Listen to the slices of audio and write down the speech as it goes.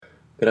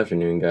Good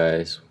afternoon,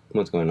 guys.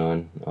 What's going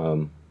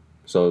on?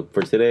 So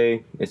for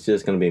today, it's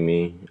just gonna be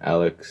me,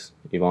 Alex,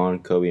 Yvonne,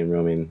 Kobe, and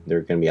Roman. They're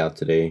gonna be out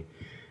today,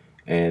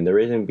 and the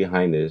reason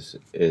behind this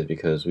is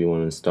because we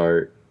want to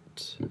start,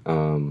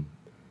 um,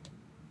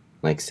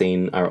 like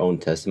saying our own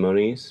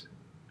testimonies.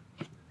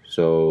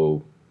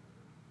 So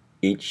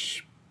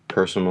each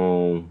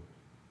personal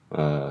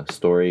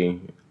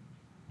story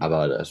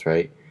about us,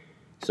 right?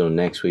 So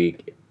next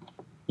week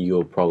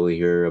you'll probably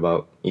hear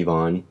about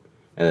Yvonne,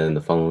 and then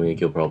the following week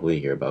you'll probably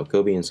hear about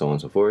Kobe, and so on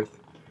and so forth.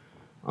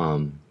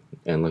 Um,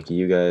 and lucky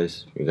you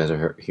guys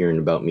are hearing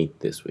about me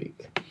this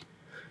week.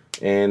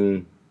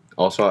 And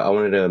also, I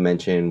wanted to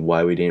mention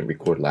why we didn't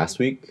record last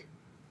week.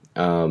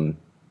 Um,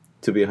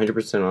 to be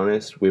 100%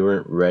 honest, we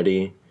weren't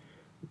ready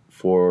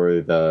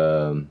for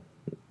the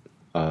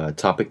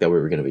topic that we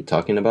were going to be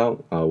talking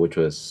about, which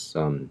was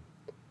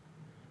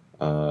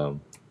uh,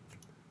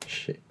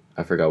 shit.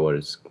 I forgot what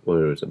it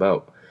was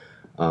about.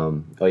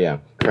 Oh yeah,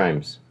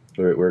 crimes.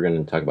 We're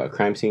going to talk about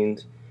crime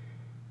scenes,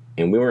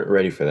 and we weren't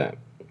ready for that.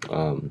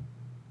 Um,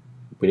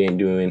 we didn't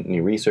do any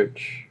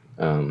research.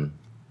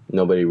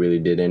 Nobody really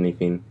did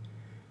anything,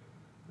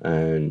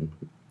 and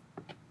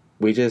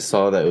we just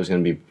saw that it was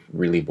going to be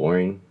really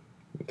boring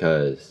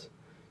because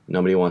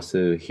nobody wants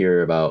to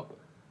hear about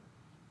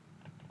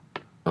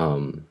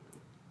um,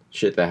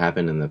 shit that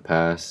happened in the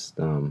past,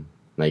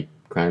 like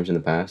crimes in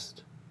the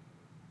past.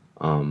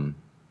 Um,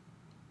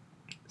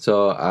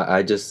 so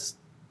I just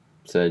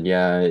said,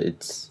 yeah,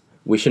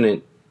 we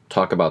shouldn't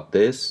talk about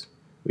this.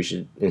 We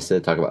should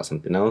instead talk about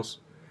something else.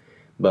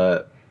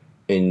 But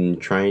in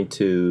trying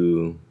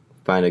to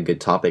find a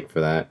good topic for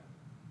that,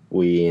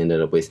 we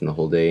ended up wasting the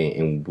whole day,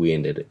 and we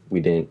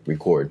didn't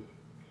record.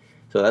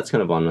 So that's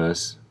kind of on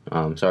us.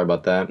 Sorry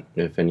about that.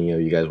 If any of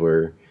you guys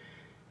were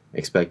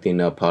expecting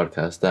a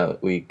podcast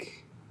that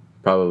week,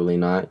 probably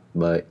not.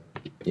 But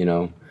you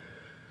know,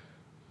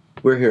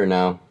 we're here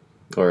now,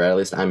 or at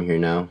least I'm here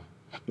now,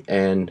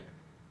 and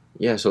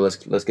yeah. So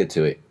let's get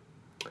to it.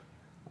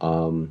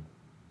 Um,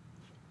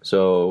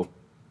 so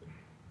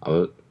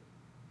I,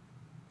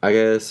 I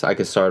guess I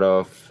could start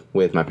off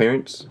with my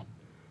parents.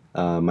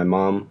 My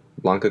mom,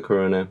 Blanca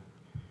Corona.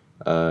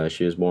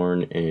 She was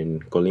born in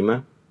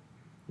Colima,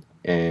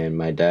 and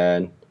my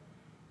dad,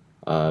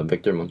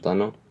 Victor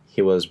Montano.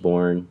 He was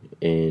born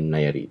in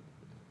Nayarit.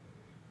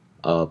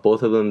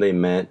 Both of them they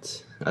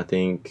met, I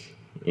think,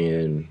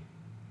 in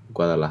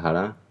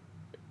Guadalajara,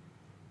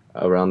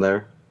 around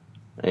there,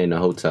 in a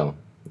hotel.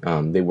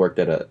 They worked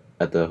at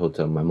the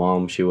hotel. My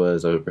mom, she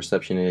was a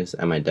receptionist,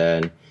 and my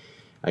dad,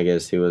 I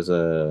guess he was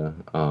a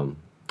how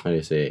do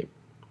you say?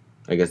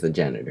 I guess the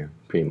janitor,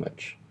 pretty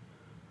much.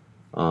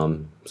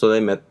 So they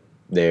met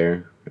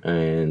there,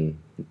 and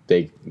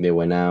they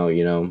went out,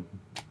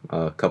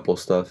 a couple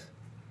stuff,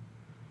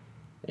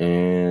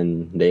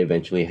 and they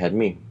eventually had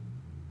me.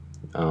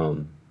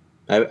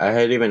 I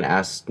had even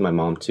asked my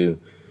mom too,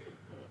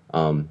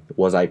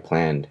 was I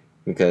planned?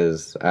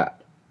 Because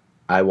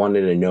I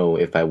wanted to know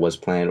if I was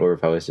planned or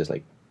if I was just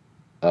like,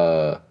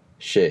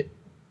 shit,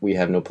 we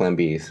have no plan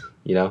Bs,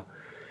 you know?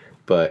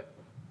 But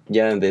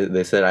yeah,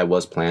 they said I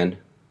was planned,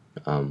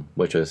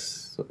 which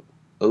was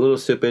a little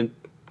stupid,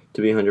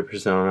 to be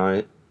 100%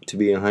 honest. To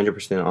be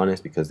 100%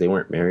 honest, because they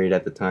weren't married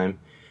at the time,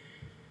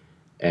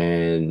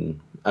 and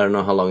I don't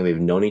know how long they've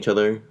known each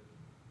other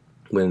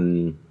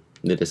when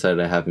they decided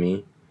to have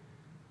me.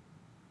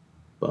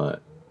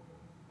 But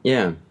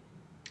yeah,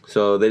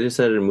 so they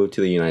decided to move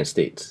to the United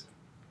States.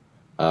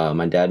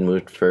 My dad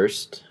moved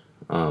first.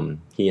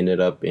 He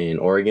ended up in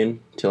Oregon,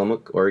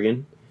 Tillamook,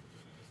 Oregon,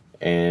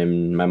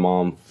 and my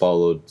mom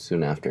followed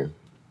soon after.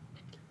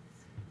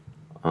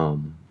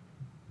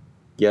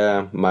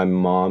 Yeah, my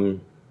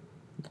mom,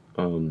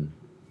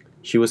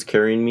 she was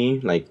carrying me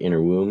like in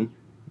her womb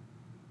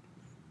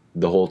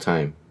the whole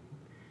time.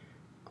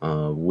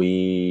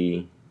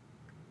 We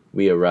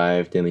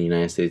arrived in the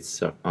United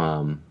States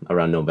around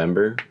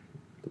November.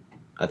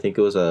 I think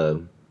it was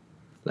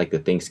like the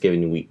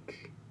Thanksgiving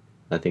week.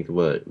 I think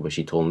what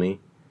she told me,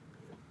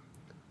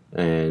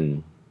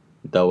 and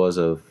that was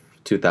of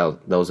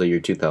 2000. That was the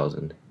year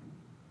 2000.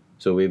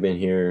 So we've been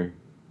here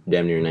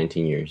damn near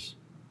 19 years,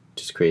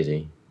 just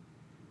crazy.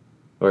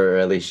 Or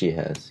at least she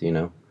has, you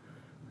know.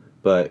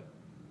 But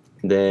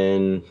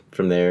then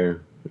from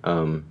there,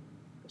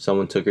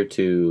 someone took her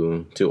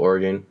to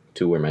Oregon,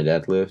 to where my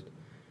dad lived,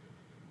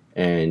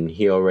 and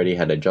he already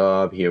had a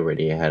job. He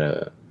already had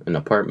an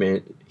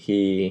apartment.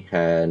 He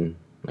had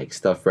like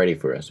stuff ready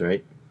for us,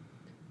 right?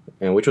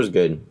 And which was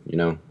good, you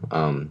know.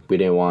 We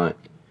didn't want,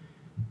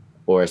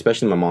 or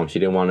especially my mom, she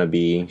didn't want to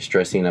be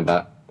stressing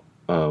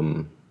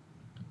um,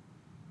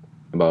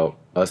 about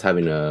us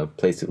having a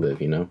place to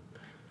live, you know.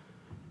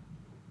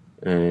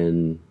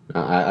 And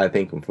I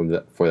thank him for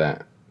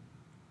that.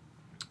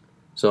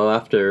 So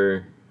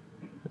after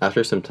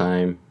some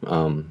time,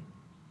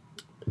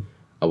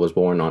 I was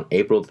born on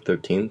April the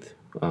 13th.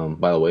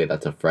 By the way,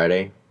 that's a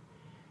Friday.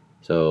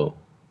 So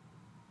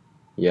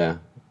yeah,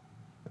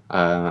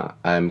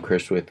 I'm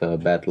cursed with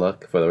bad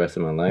luck for the rest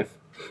of my life.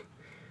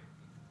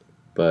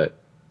 But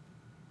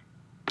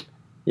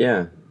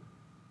Yeah,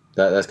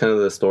 that's kind of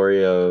the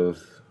story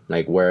of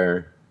like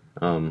where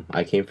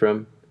I came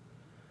from,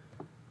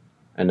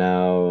 and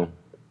now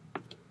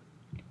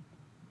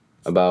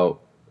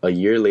about a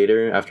year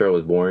later after I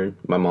was born,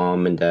 my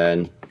mom and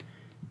dad,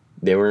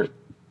 they weren't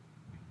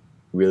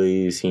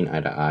really seeing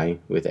eye to eye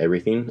with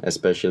everything,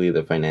 especially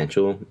the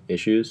financial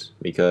issues,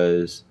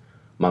 because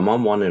my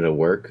mom wanted to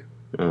work.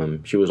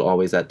 She was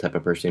always that type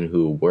of person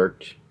who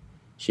worked.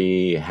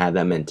 She had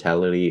that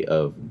mentality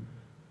of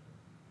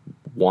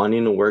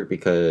wanting to work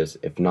because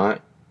if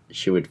not,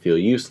 she would feel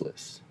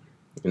useless.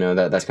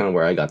 That's kind of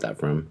where I got that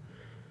from.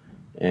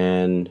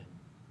 And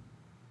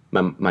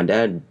my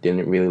dad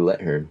didn't really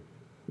let her.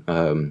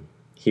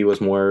 He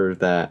was more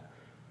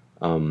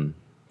um,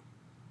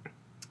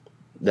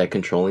 that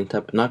controlling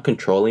type, not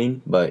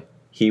controlling, but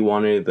he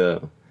wanted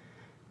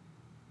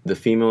the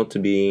female to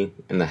be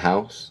in the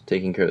house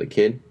taking care of the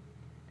kid,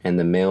 and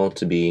the male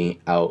to be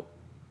out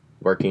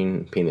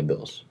working, paying the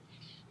bills.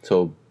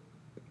 So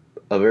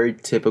a very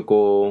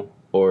typical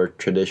or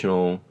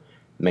traditional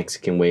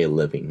Mexican way of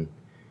living.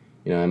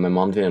 And my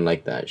mom didn't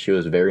like that. She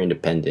was very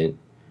independent.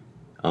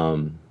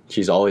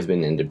 She's always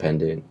been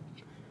independent,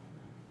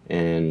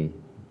 and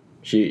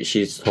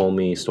she's told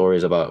me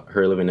stories about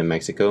her living in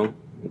Mexico.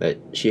 That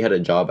she had a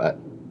job at,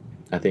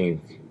 I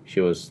think she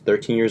was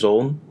 13 years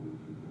old.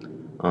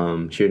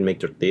 She would make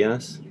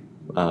tortillas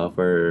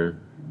for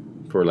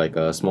like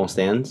small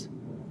stands,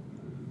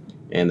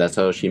 and that's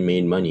how she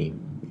made money.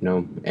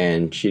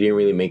 And she didn't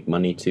really make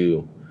money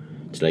to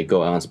like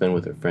go out and spend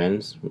with her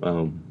friends.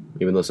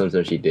 Even though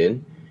sometimes she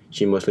did,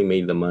 she mostly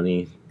made the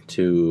money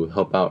to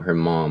help out her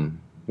mom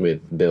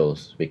with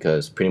bills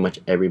because pretty much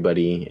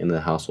everybody in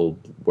the household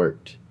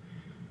worked.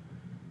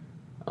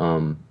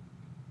 Um,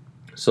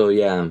 so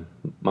yeah,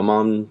 my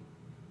mom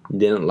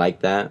didn't like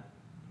that,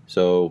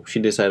 so she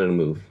decided to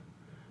move.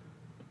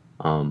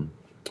 Um,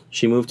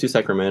 she moved to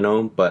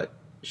Sacramento, but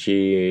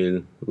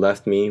she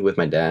left me with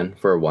my dad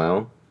for a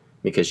while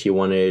because she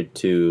wanted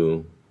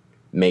to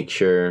make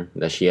sure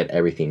that she had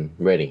everything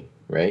ready,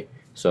 right?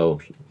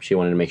 So she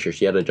wanted to make sure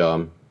she had a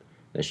job,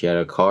 that she had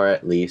a car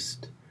at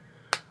least,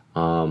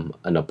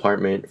 an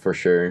apartment for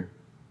sure,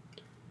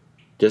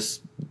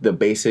 just the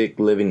basic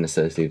living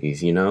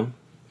necessities. And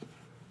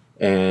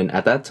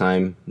at that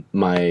time,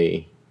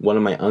 my one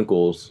of my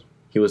uncles,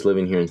 he was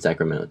living here in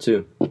Sacramento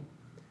too.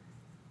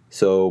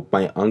 So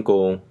my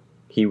uncle,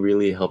 he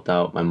really helped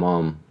out my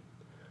mom.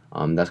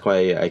 That's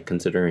why I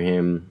consider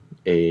him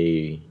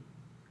a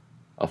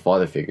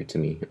father figure to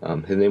me.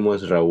 His name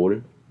was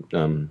Raul.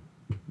 Um,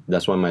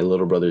 that's why my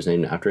little brother's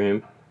named after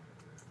him.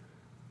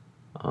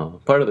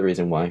 Part of the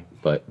reason why,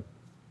 but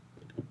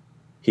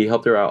he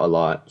helped her out a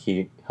lot.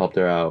 He helped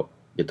her out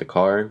get the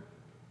car,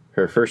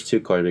 her first two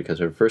cars because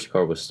her first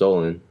car was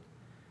stolen.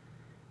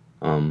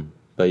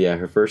 But yeah,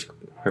 her first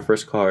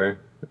car,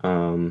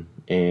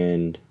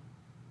 and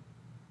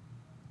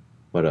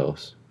what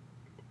else?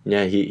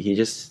 Yeah, he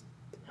just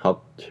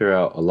helped her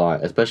out a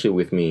lot, especially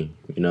with me.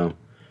 He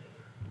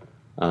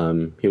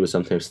would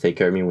sometimes take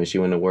care of me when she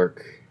went to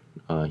work.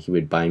 He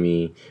would buy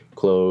me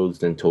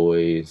clothes and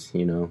toys.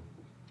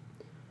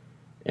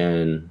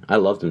 And I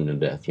loved him to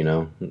death.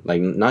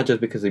 Like not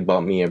just because he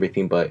bought me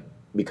everything, but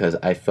because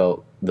I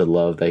felt the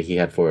love that he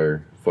had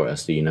for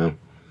us.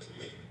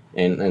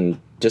 And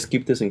just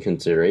keep this in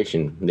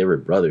consideration. They were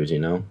brothers.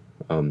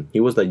 He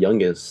was the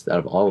youngest out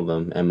of all of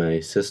them, and my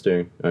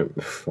sister, or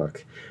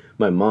fuck,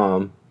 my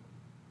mom,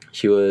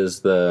 she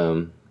was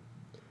I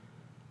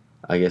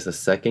guess, the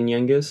second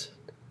youngest.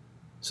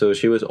 So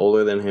she was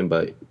older than him,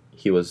 but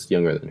he was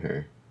younger than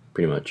her,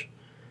 pretty much.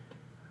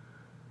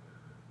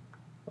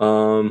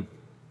 Um,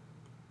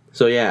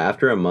 so yeah,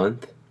 after a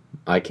month,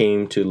 I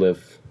came to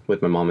live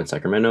with my mom in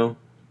Sacramento,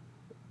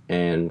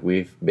 and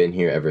we've been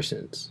here ever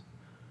since.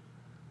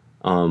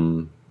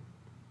 Um,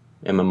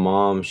 and my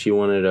mom, she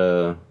wanted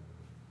to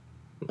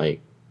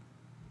like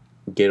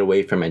get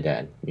away from my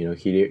dad.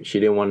 She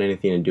didn't want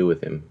anything to do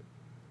with him.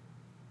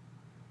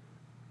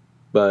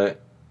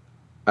 But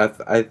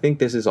I think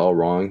this is all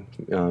wrong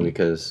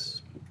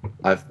because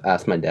I've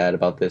asked my dad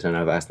about this and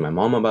I've asked my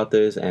mom about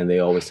this, and they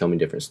always tell me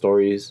different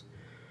stories.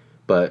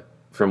 But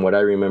from what I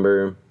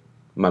remember,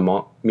 me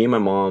and my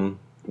mom,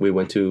 we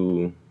went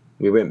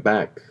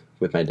back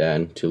with my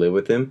dad to live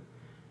with him,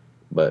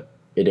 but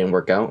it didn't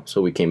work out,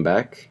 so we came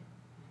back,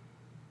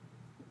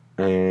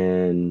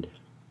 and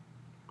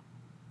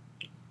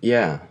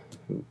yeah,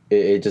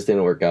 it just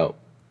didn't work out.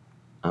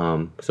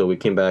 So we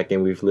came back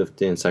and we've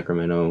lived in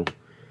Sacramento,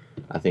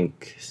 I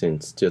think,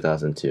 since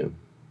 2002.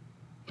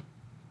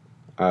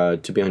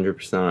 To be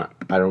 100%,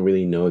 I don't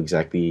really know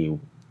exactly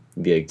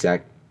the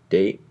exact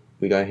date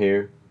we got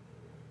here.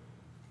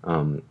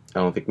 I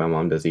don't think my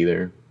mom does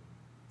either,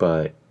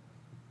 but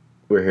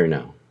we're here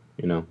now.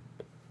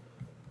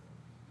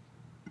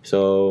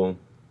 So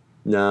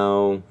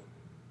now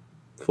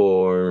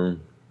for,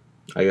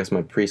 I guess,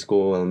 my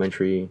preschool,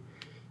 elementary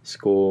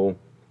school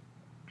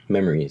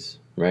memories,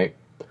 right?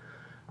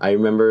 I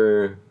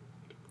remember,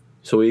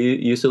 so we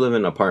used to live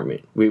in an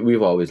apartment.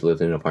 We've always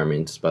lived in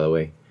apartments, by the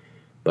way.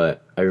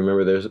 But I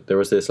remember there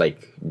was this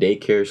like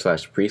daycare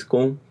slash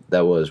preschool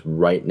that was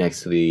right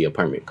next to the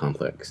apartment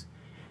complex,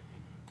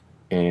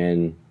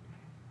 and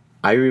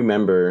I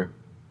remember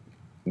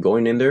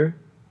going in there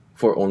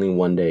for only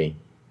one day.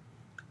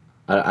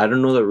 I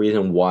don't know the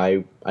reason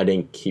why I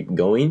didn't keep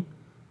going.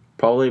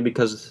 Probably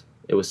because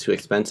it was too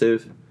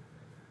expensive.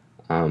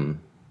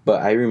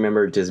 But I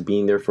remember just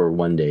being there for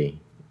one day,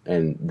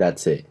 and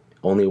that's it.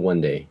 Only one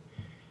day.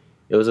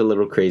 It was a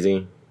little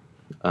crazy,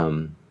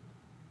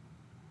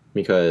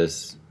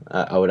 because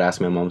I would ask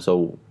my mom,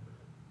 "So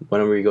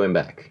when are we going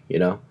back?" You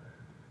know.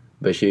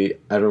 But I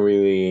don't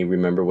really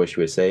remember what she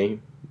would say,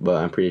 but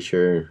I'm pretty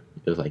sure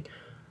it was like,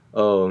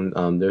 "Oh,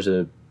 there's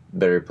a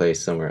better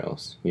place somewhere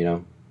else," you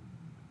know.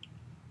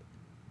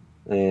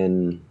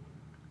 And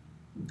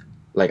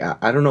like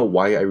I don't know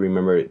why I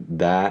remember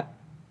that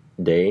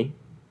day,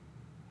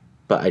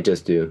 but I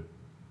just do,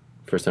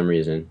 for some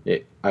reason.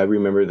 I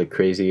remember the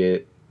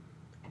craziest,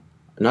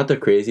 not the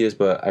craziest,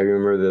 but I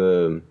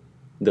remember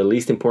the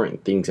least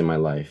important things in my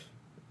life.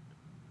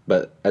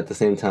 But at the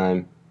same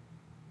time,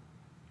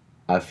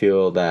 I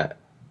feel that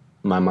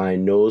my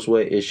mind knows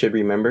what it should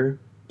remember,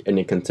 and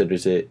it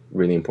considers it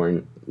really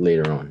important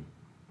later on.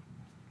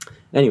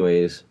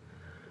 Anyways,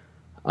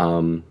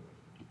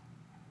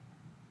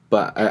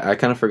 but I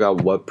kind of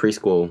forgot what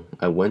preschool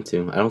I went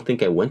to. I don't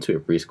think I went to a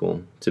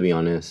preschool, to be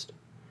honest.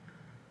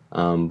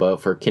 But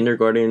for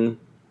kindergarten,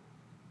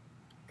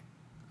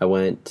 I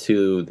went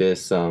to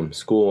this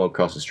school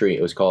across the street.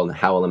 It was called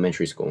Howe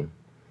Elementary School.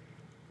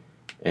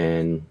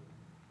 And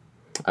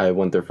I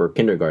went there for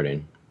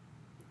kindergarten.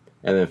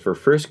 And then for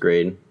first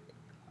grade,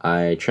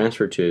 I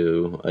transferred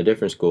to a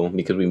different school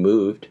because we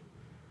moved.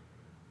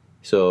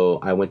 So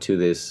I went to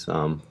this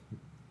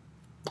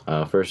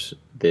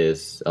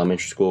this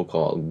elementary school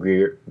called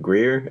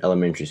Greer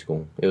Elementary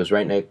School. It was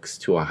right next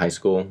to a high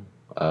school,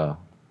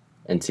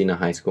 Encina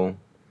High School,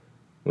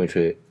 which,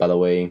 by the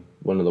way,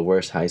 one of the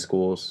worst high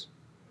schools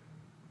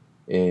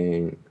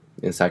in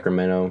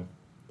Sacramento.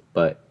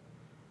 But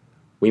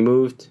we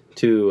moved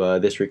to a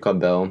district called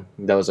Bell.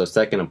 That was our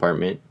second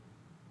apartment.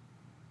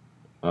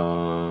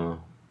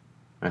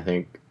 I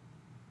think,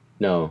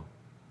 no,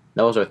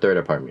 that was our third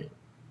apartment.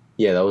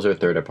 Yeah, that was our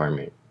third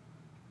apartment.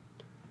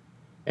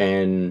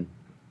 And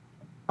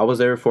I was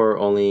there for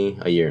only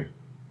a year.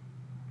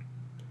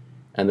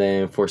 And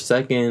then for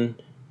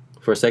second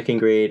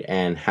grade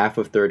and half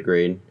of third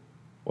grade,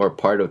 or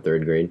part of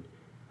third grade,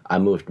 I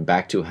moved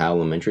back to Howe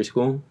Elementary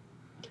School.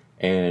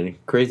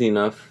 And crazy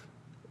enough,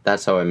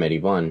 that's how I met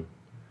Yvonne.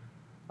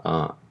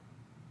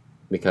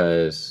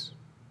 Because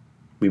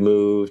we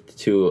moved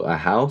to a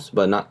house,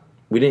 but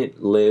we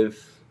didn't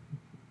live,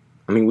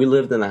 we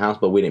lived in the house,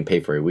 but we didn't pay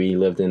for it. We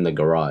lived in the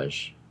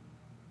garage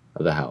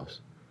of the house.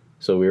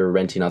 So we were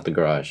renting out the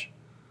garage.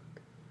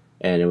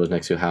 And it was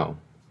next to Howe.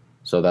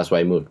 So that's why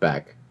I moved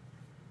back.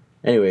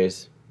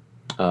 Anyways,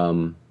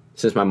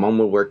 since my mom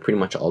would work pretty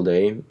much all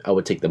day, I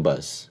would take the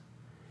bus.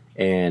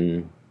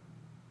 And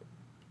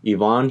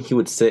Yvonne, he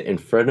would sit in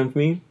front of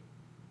me.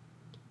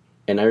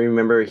 And I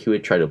remember he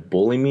would try to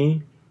bully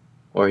me,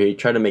 or he'd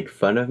try to make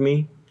fun of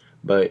me,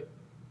 but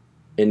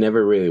it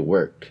never really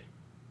worked.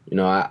 You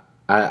know,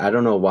 I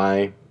don't know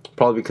why.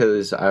 Probably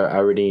because I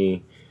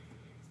already,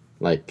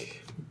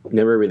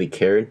 never really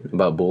cared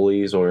about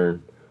bullies or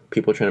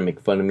people trying to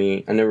make fun of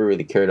me. I never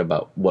really cared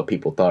about what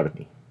people thought of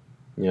me,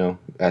 you know,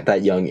 at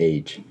that young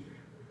age.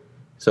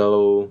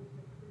 So,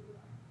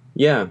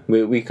 yeah,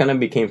 we kind of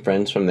became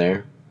friends from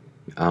there.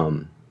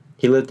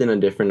 He lived in a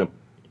different,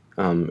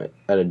 at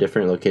a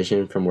different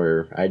location from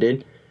where I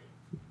did,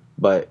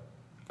 but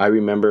I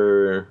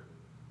remember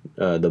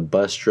the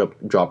bus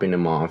dropping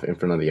him off in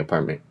front of the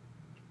apartment.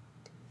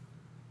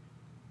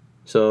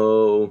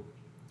 So,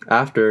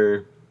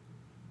 after,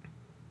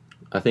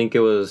 I think it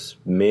was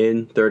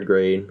mid third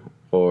grade,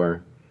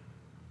 or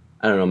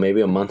I don't know,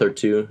 maybe a month or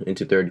two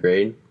into third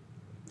grade,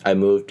 I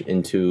moved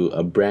into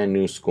a brand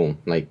new school.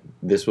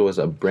 This was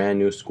a brand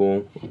new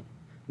school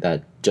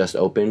that just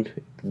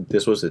opened.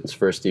 This was its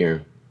first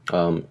year.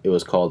 It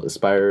was called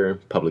Aspire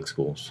Public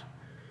Schools.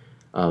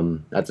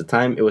 At the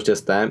time, it was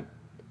just that,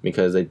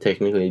 because they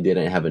technically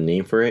didn't have a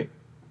name for it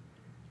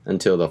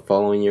until the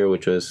following year,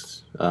 which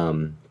was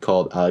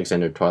called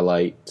Alexander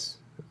Twilight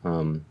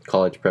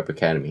College Prep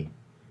Academy.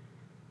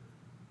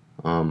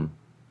 I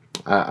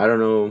don't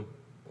know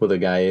who the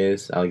guy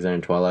is,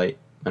 Alexander Twilight.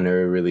 I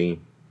never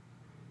really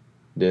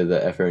did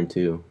the effort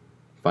into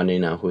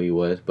finding out who he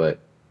was, but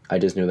I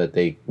just knew that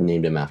they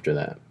named him after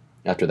that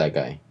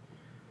guy.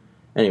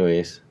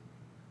 Anyways,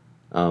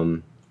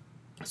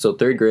 so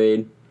third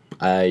grade,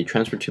 I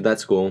transferred to that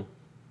school,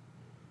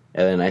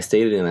 and then I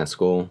stayed in that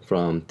school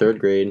from third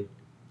grade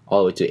all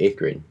the way to eighth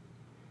grade,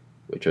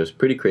 which was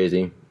pretty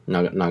crazy,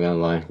 not gonna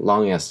lie,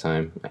 long ass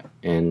time.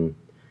 And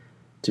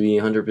to be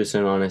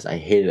 100% honest, I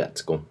hated that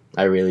school.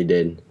 I really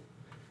did.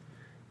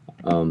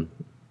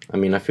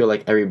 I feel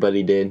like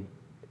everybody did,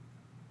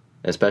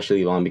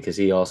 especially Yvonne, because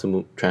he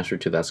also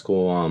transferred to that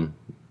school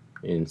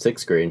in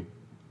sixth grade,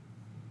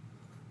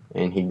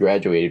 and he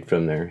graduated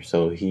from there.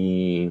 So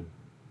he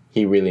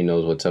he really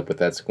knows what's up with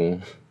that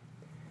school.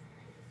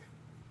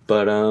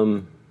 But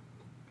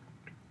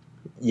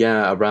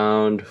yeah,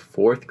 around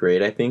fourth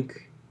grade, I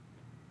think.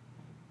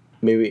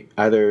 Maybe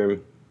either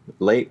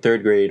late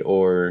third grade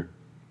or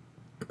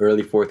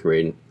early fourth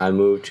grade, I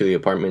moved to the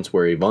apartments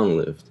where Yvonne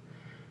lived.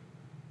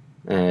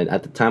 And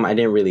at the time, I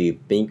didn't really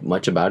think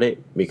much about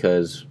it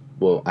because,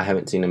 well, I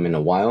haven't seen him in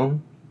a while.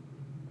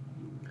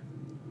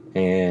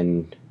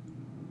 And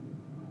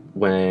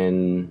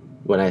when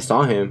I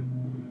saw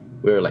him,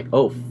 we were like,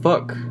 oh,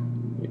 fuck.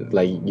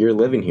 Like, you're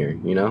living here,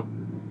 you know?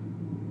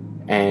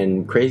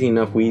 And crazy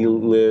enough, we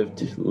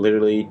lived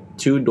literally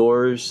 2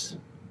 doors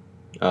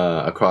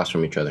across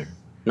from each other.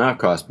 Not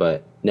across,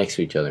 but next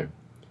to each other.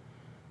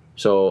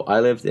 So I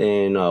lived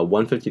in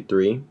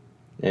 153,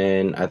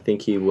 and I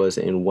think he was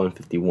in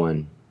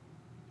 151,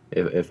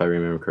 if I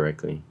remember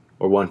correctly.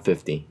 Or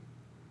 150.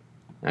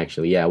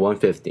 Actually, yeah,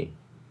 150.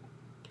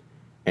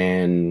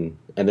 And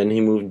then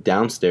he moved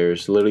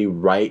downstairs, literally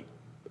right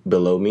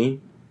below me.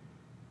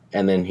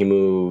 And then he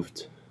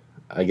moved,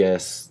 I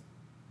guess,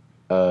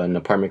 an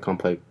apartment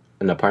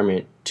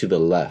to the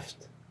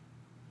left.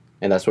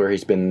 And that's where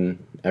he's been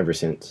ever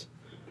since.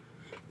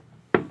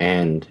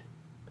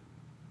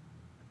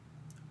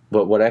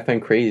 But what I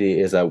find crazy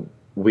is that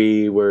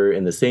we were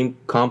in the same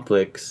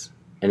complex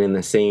and in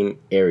the same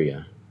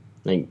area.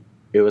 Like,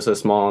 it was a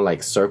small,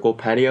 like, circle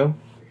patio,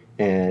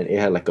 and it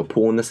had, like, a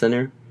pool in the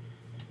center.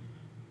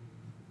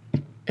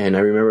 And I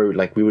remember,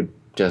 like, we would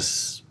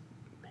just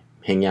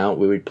hang out.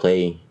 We would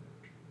play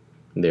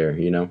there,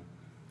 you know?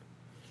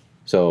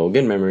 So,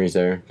 good memories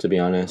there, to be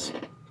honest.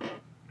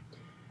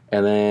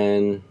 And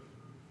then,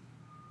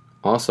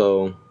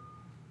 also,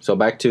 so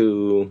back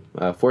to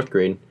fourth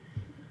grade.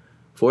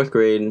 Fourth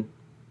grade,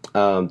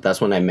 that's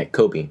when I met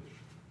Kobe.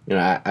 You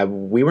know,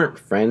 we weren't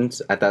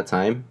friends at that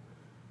time,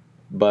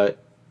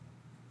 but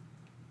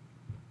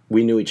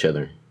we knew each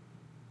other.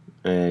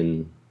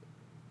 And,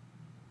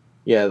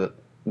 yeah,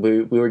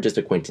 we were just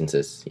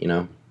acquaintances, you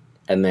know?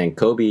 And then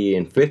Kobe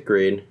in fifth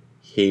grade,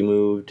 he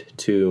moved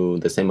to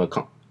the same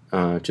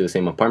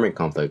apartment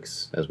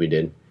complex as we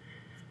did.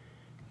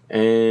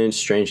 And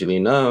strangely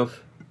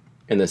enough,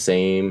 in the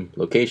same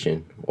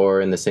location, or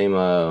in the same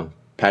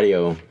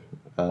patio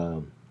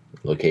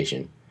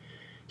location.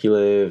 He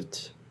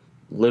lived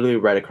literally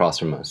right across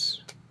from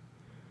us.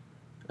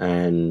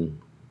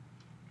 And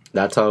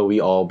that's how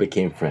we all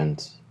became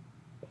friends.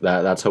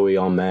 That's how we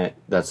all met.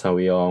 That's how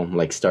we all,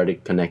 like,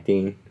 started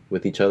connecting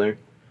with each other.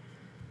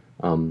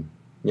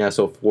 Yeah,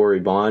 so for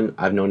Yvonne,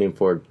 I've known him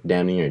for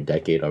damn near a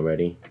decade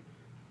already.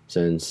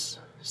 Since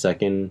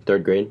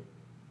third grade.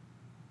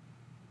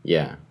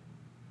 Yeah.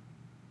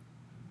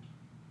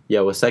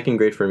 Yeah, it was second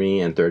grade for me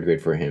and third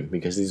grade for him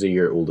because he's a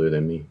year older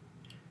than me.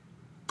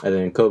 And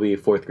then Kobe,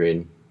 fourth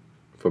grade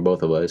for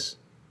both of us.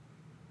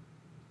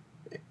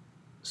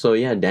 So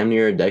yeah, damn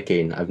near a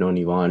decade I've known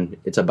Yvonne.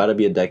 It's about to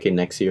be a decade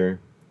next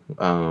year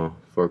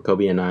for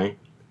Kobe and I.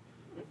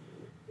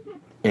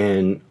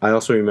 And I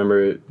also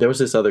remember there was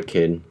this other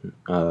kid.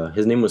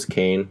 His name was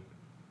Kane.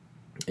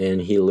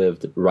 And he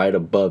lived right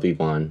above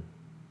Yvonne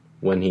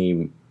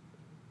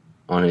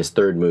on his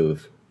third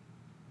move.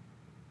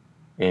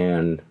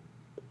 And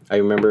I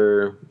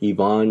remember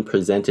Yvonne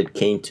presented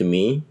Kane to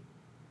me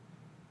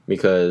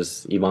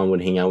because Yvonne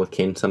would hang out with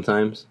Kane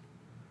sometimes.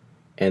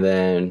 And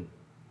then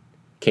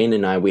Kane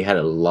and I, we had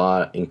a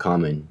lot in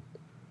common.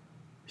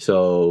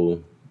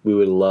 So we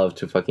would love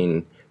to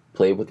fucking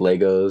play with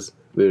Legos.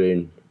 We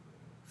would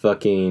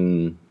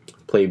fucking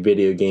play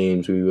video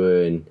games. We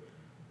would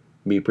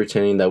be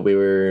pretending that we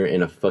were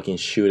in a fucking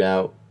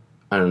shootout.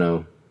 I don't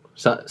know.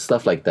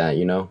 Stuff like that,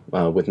 you know,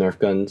 with Nerf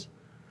guns.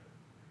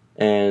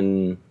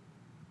 And,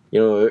 you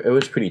know, it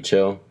was pretty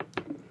chill.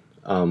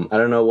 I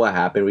don't know what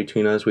happened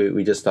between us.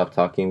 We just stopped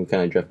talking. We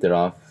kind of drifted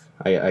off.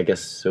 I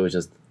guess it was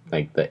just,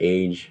 like, the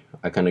age.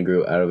 I kind of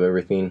grew out of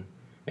everything,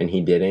 and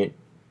he didn't.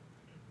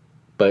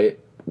 But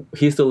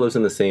he still lives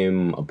in the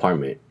same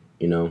apartment,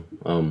 you know.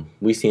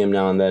 We see him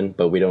now and then,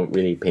 but we don't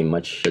really pay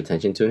much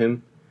attention to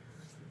him.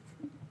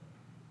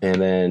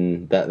 And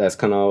then that's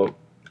kind of...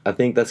 I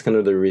think that's kind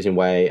of the reason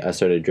why I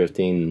started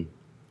drifting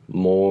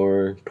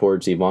more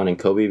towards Yvonne and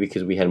Kobe,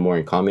 because we had more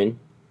in common.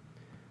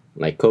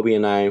 Like, Kobe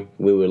and I,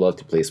 we would love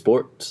to play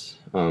sports.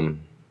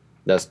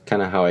 That's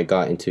kind of how I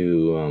got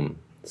into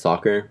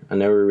soccer. I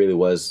never really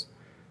was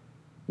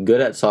good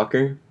at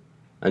soccer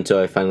until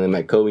I finally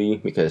met Kobe,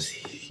 because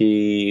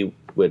he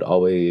would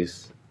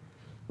always,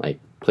 like,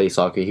 play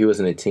soccer. He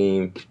was in a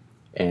team,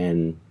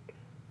 and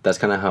that's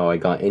kind of how I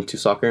got into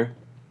soccer.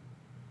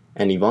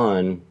 And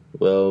Yvonne,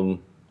 well,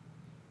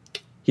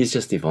 he's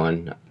just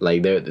Yvonne.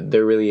 Like,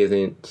 there really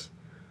isn't...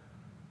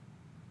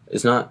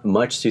 It's not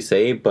much to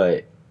say,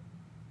 but,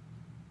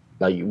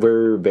 like,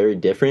 we're very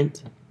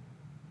different.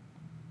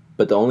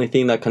 But the only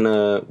thing that kind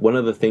of... One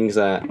of the things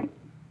that,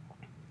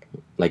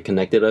 like,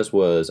 connected us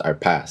was our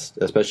past,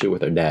 especially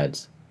with our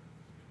dads.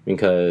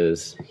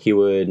 Because he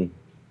would...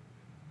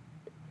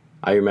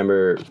 I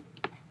remember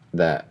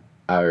that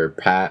our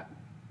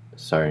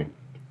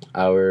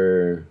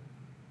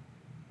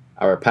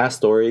our past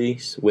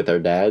stories with our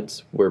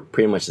dads were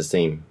pretty much the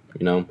same.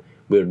 You know,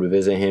 we would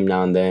visit him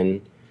now and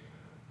then.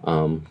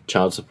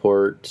 Child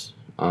support.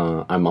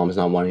 Our mom's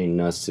not wanting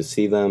us to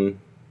see them.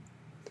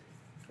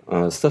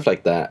 Stuff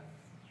like that.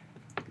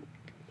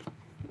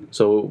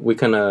 So we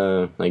kind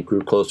of like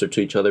grew closer to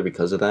each other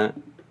because of that.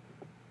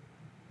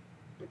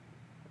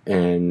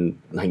 And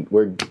like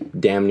we're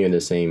damn near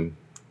the same,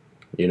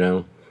 you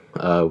know.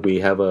 We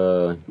have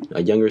a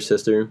younger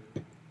sister,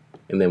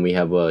 and then we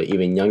have a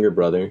even younger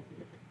brother.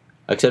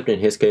 Except in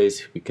his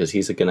case, because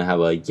he's gonna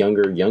have a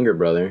younger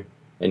brother,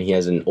 and he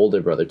has an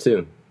older brother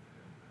too.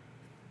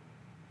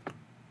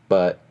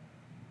 But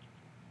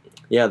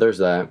yeah, there's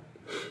that.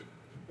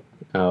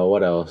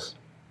 What else?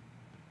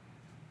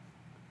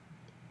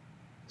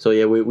 So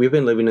yeah, we've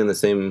been living in the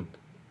same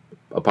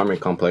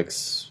apartment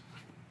complex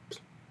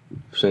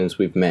since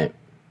we've met.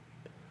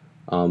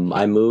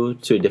 I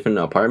moved to a different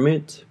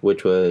apartment,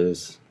 which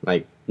was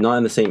like not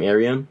in the same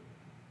area,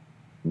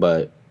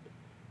 but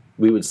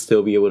we would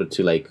still be able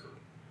to like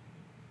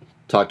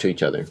talk to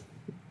each other.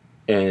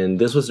 And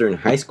this was during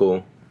high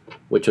school,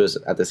 which was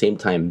at the same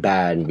time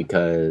bad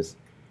because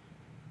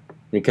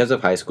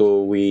of high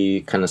school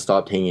we kind of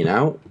stopped hanging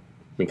out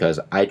because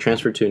I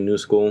transferred to a new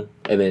school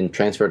and then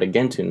transferred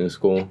again to a new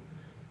school,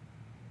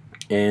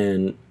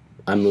 and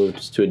I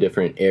moved to a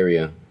different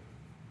area.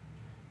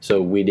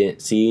 So we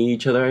didn't see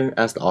each other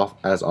as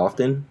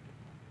often.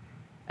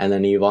 And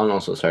then Yvonne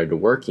also started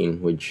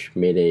working, which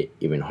made it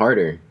even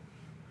harder.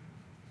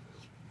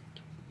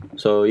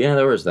 So yeah,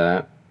 there was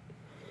that.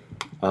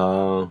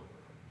 I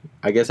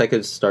guess I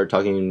could start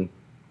talking.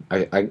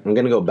 I'm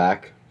gonna go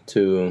back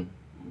to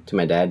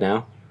my dad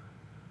now.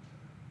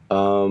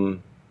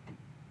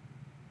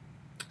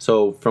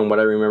 So from what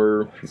I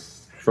remember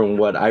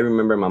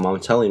my mom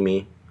telling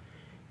me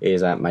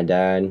is that my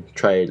dad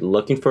tried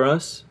looking for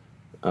us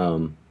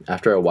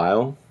after a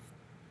while,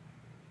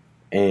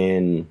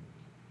 and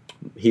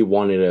he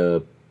wanted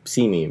to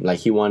see me. Like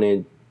he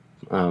wanted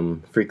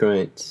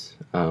frequent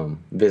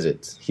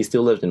visits. He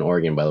still lived in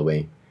Oregon, by the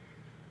way,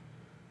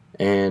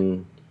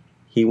 and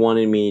he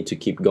wanted me to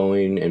keep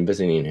going and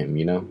visiting him.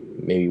 You know,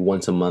 maybe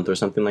once a month or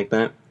something like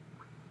that.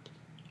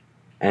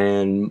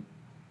 And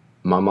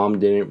my mom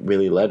didn't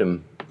really let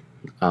him.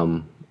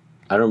 I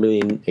don't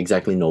really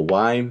exactly know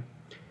why.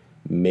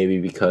 Maybe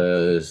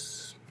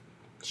because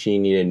she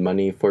needed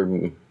money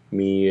for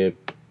me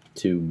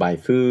to buy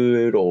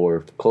food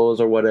or clothes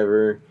or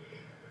whatever.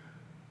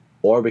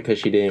 Or because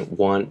she didn't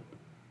want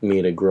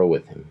me to grow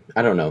with him.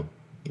 I don't know.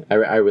 I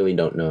really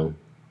don't know.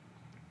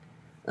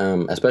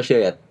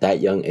 Especially at that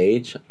young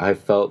age, I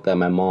felt that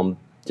my mom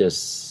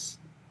just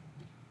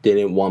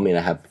didn't want me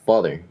to have a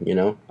father, you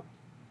know?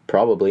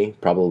 Probably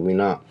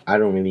not. I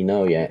don't really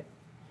know yet.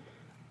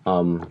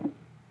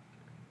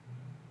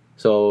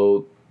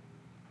 So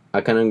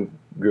I kind of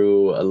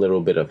grew a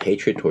little bit of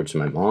hatred towards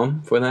my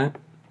mom for that.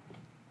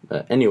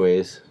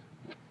 Anyways,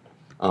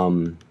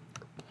 so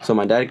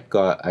my dad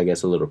got, I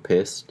guess, a little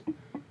pissed,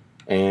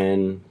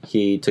 and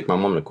he took my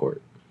mom to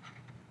court.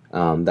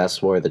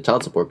 That's where the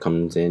child support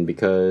comes in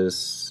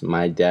because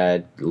my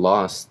dad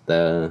lost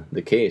the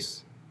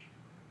case.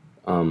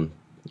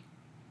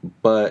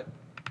 But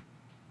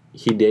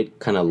he did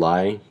kind of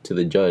lie to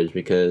the judge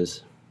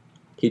because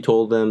he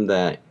told them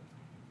that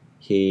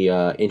he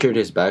injured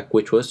his back,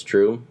 which was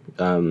true.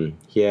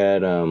 He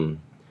had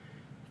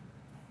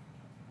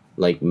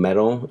like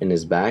metal in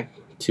his back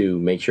to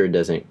make sure it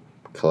doesn't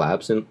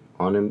collapse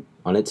on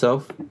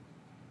itself.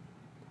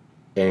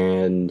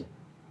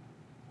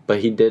 But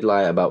he did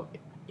lie about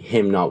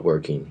him not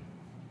working.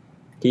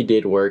 He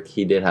did work.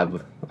 He did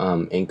have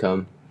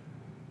income,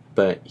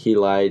 but he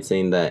lied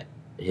saying that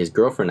his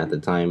girlfriend at the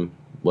time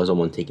was the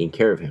one taking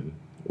care of him,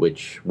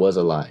 which was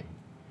a lie.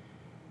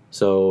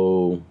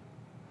 So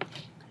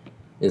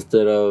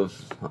instead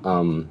of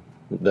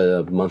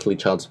the monthly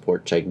child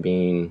support check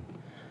being,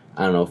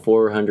 I don't know,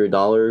 $400,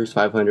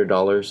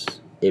 $500,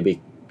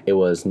 it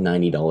was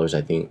 $90,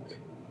 I think.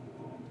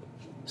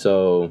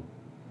 So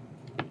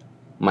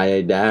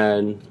my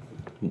dad,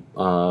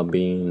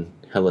 being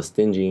hella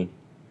stingy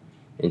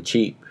and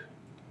cheap,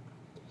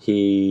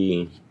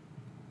 he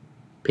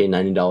paid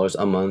 $90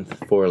 a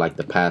month for like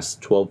the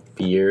past 12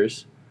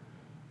 years,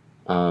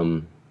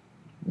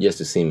 just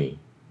to see me.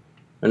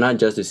 Or not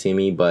just to see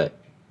me, but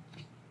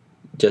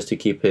just to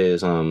keep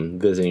his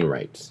visiting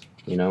rights,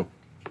 you know.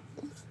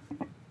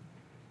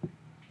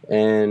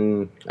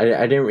 And I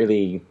didn't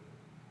really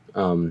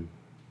I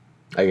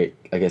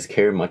guess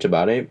care much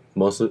about it.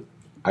 Mostly,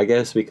 I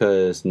guess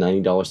because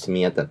 $90 to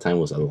me at that time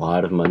was a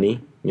lot of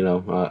money. You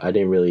know, I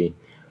didn't really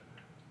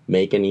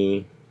make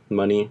any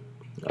money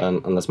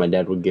unless my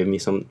dad would give me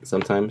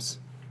sometimes.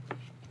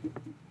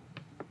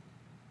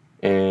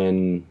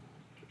 And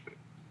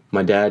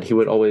my dad, he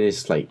would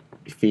always like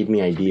feed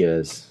me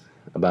ideas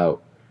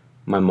about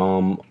my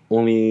mom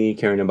only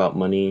caring about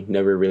money,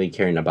 never really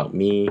caring about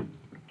me.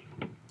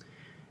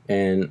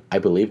 And I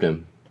believed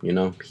him, you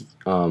know.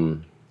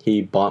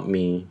 He bought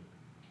me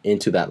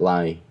into that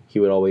lie. He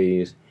would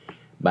always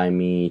buy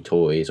me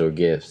toys or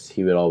gifts.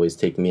 He would always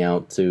take me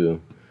out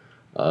to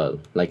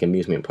like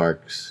amusement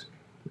parks.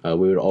 We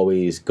would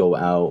always go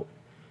out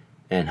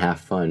and have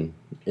fun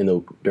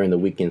during the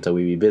weekends that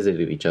we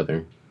visited each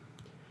other.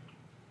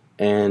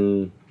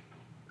 And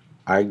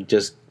I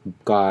just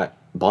got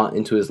bought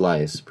into his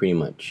lies pretty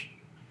much.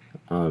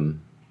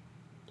 Um,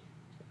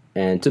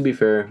 and to be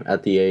fair,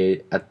 at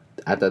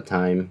that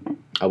time,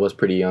 I was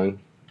pretty young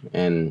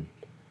and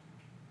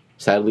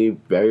sadly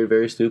very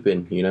very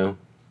stupid, you know.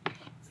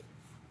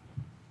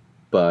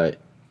 But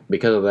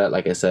because of that,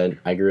 like I said,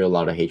 I grew a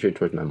lot of hatred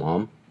towards my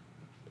mom,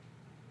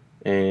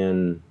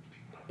 and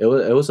it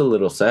was a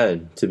little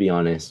sad to be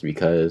honest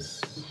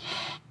because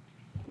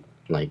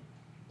like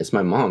it's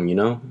my mom, you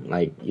know.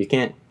 Like you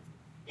can't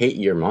hate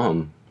your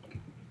mom.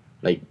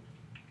 Like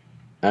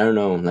I don't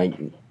know, like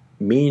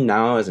me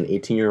now as an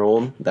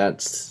 18-year-old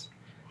that's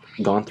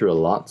gone through a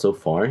lot so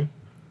far.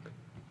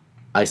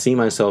 I see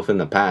myself in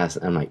the past.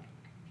 And I'm like,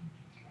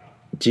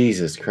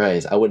 Jesus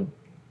Christ, I would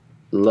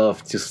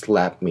love to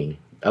slap me.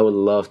 I would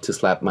love to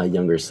slap my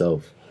younger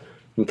self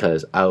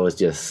because I was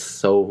just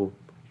so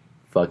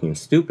fucking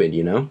stupid,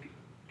 you know?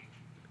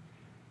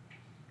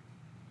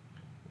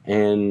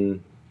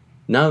 And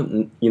now,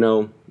 you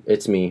know,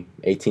 it's me,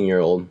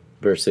 18-year-old,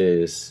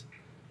 versus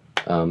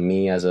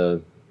me as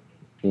a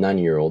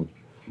 9-year-old.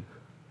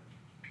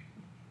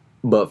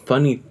 But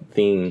funny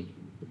thing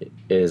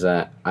is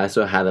that I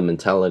still had the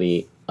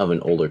mentality of an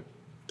older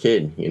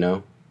kid, you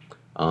know?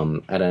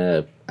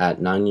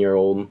 At 9 year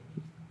old,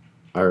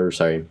 or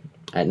sorry,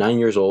 at 9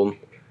 years old,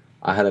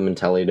 I had the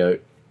mentality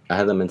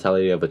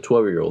of a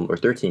 12-year-old or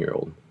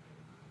 13-year-old,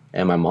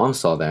 and my mom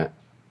saw that.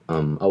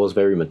 I was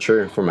very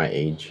mature for my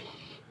age,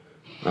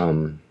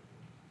 and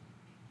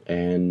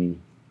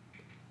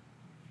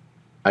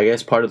I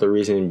guess part of the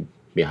reason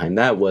behind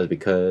that was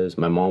because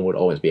my mom would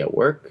always be at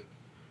work,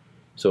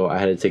 so I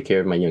had to take care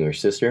of my younger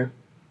sister.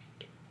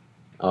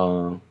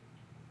 Uh,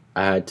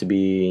 I had to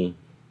be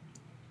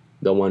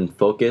the one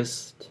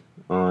focused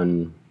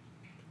on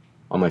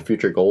my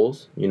future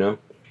goals, you know,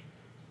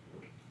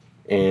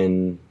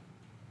 and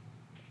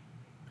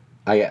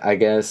I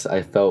guess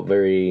I felt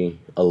very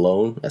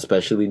alone,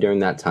 especially during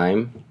that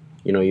time.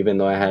 You know, even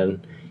though I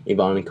had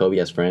Yvonne and Kobe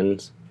as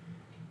friends,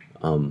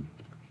 um,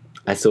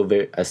 I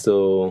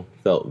still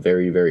felt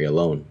very very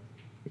alone.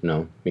 You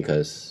know,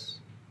 because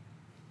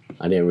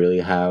I didn't really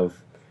have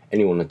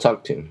anyone to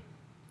talk to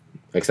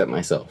except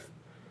myself.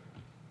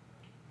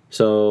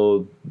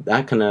 So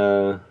that kind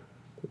of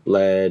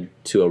led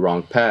to a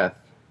wrong path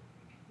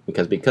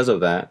because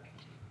of that,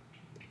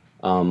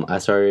 I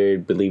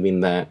started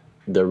believing that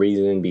the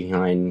reason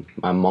behind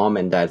my mom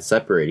and dad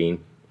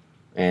separating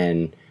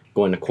and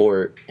going to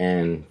court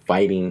and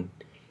fighting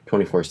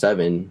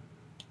 24/7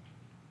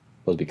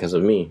 was because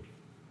of me.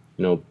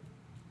 You know,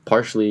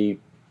 partially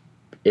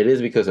it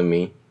is because of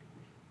me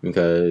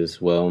because,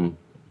 well,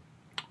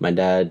 my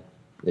dad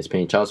is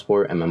paying child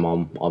support and my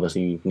mom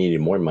obviously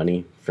needed more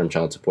money from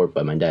child support,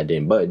 but my dad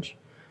didn't budge.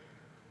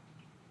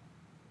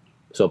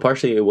 So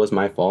partially it was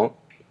my fault,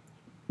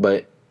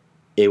 but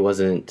it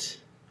wasn't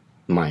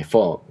my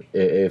fault,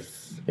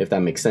 if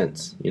that makes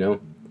sense, you know,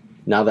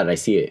 now that I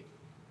see it.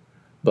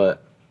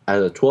 But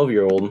as a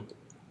 12-year-old,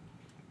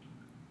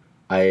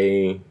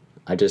 I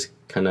just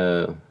kind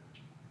of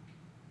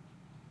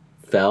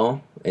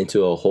fell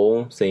into a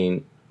hole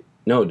saying,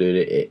 no dude,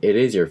 it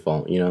is your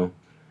fault, you know.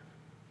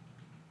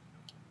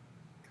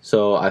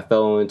 So I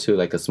fell into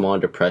like a small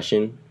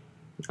depression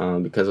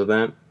because of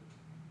that,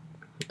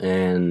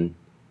 and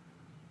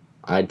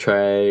I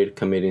tried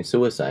committing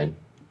suicide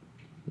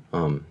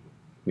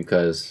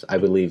because I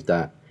believed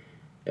that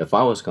if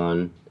I was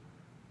gone,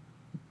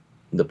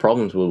 the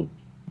problems will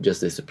just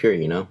disappear,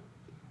 you know.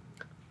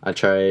 I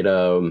tried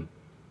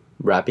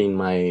wrapping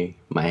my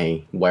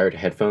wired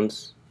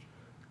headphones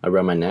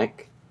around my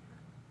neck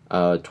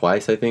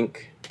twice, I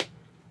think,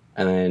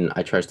 and then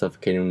I tried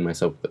suffocating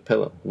myself with a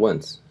pillow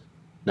once.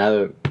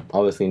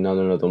 Obviously, none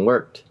of them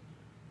worked,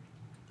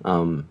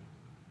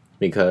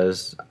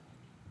 because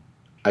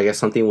I guess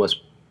something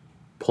was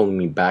pulling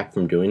me back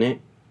from doing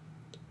it.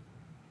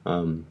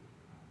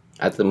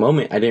 At the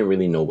moment, I didn't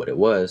really know what it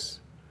was,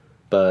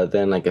 but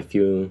then like a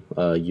few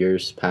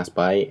years passed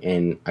by,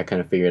 and I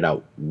kind of figured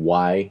out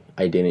why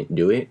I didn't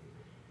do it,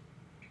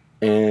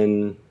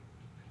 and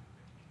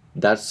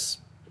that's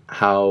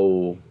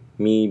how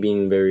me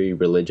being very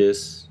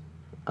religious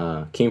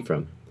came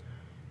from.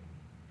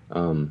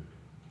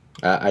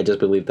 I just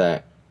believe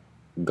that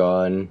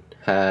God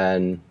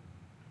had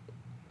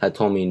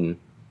told me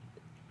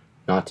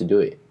not to do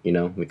it, you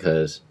know,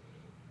 because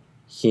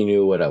He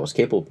knew what I was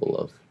capable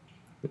of,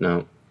 you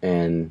know,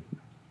 and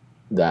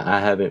that I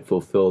haven't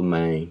fulfilled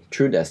my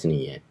true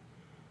destiny yet.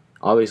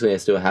 Obviously, I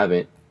still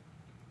haven't.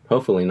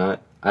 Hopefully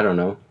not. I don't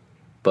know,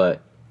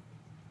 but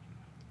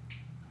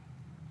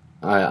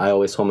I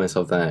always told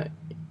myself that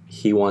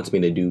He wants me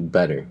to do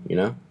better, you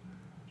know,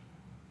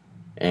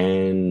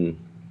 and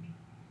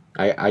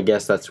I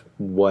guess that's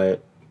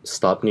what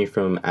stopped me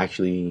from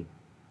actually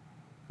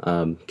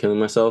killing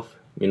myself,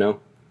 you know.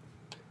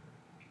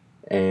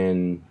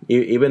 And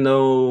even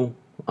though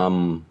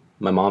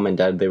my mom and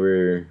dad, they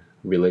were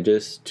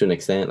religious to an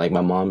extent. Like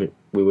my mom,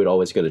 we would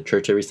always go to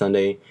church every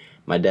Sunday.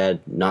 My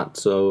dad, not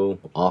so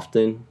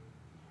often.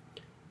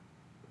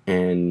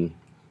 And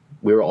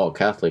we were all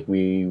Catholic.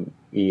 We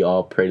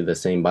all prayed the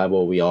same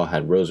Bible. We all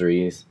had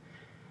rosaries.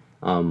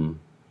 When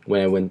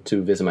I went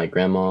to visit my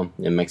grandma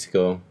in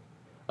Mexico,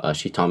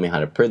 she taught me how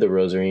to pray the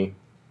rosary.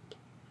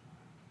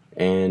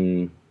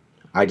 And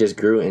I just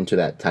grew into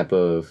that type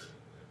of,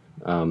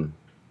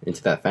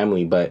 into that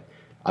family. But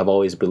I've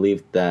always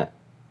believed that,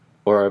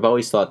 or I've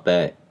always thought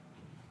that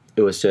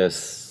it was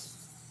just,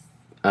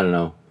 I don't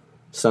know,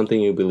 something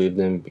you believed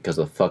in because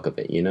of the fuck of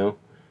it, you know?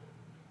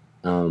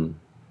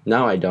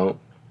 Now I don't.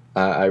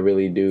 I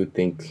really do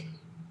think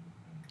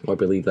or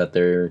believe that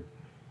there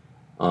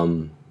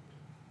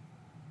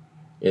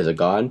is a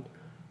God,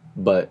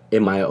 but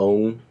in my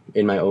own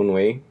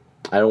way.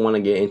 I don't want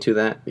to get into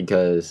that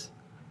because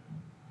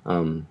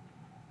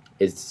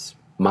it's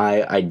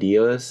my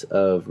ideas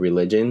of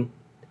religion,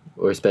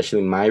 or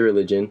especially my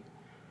religion.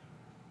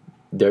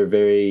 They're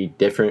very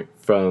different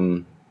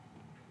from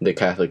the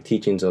Catholic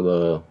teachings of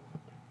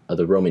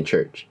the Roman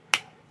Church,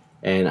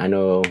 and I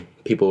know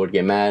people would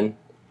get mad,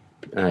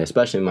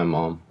 especially my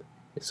mom.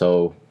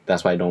 So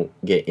that's why I don't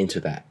get into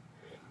that.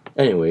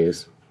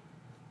 Anyways,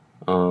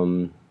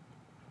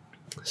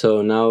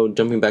 so now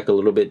jumping back a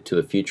little bit to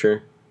the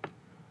future.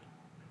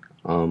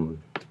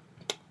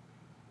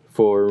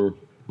 For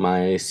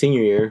my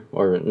senior year,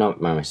 or not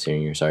my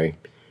senior year, sorry.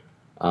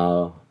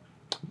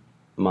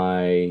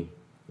 My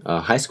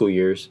high school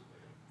years,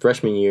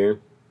 freshman year,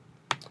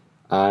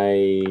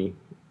 I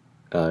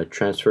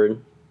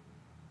transferred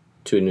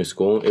to a new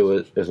school. It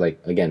was like,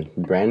 again,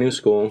 brand new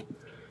school.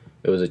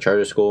 It was a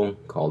charter school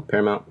called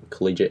Paramount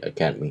Collegiate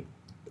Academy.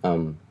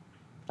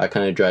 I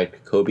kind of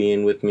dragged Kobe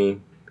in with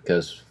me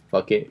because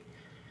fuck it.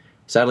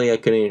 Sadly, I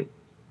couldn't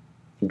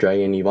drag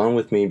in Yvonne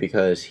with me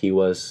because he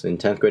was in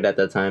 10th grade at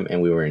that time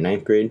and we were in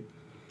 9th grade.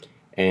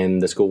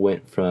 And the school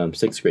went from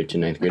 6th grade to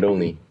 9th grade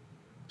only.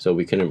 So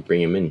we couldn't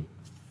bring him in.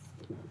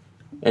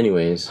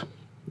 Anyways,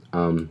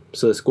 so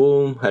the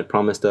school had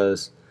promised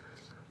us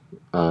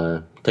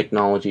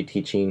technology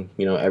teaching.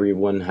 You know,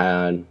 everyone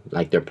had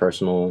like their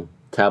personal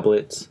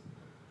tablets.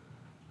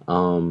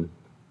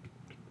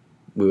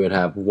 We would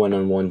have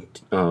one-on-one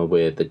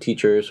with the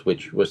teachers,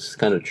 which was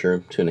kind of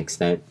true to an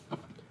extent.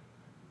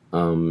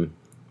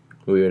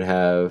 We would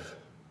have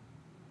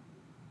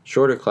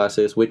shorter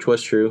classes, which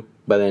was true,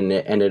 but then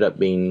it ended up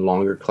being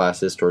longer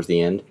classes towards the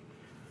end.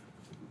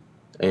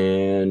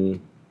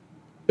 And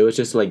it was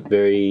just like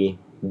very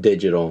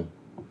digital.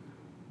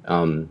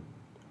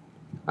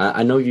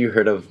 I know you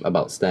heard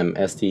about STEM,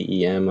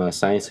 STEM,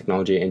 science,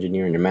 technology,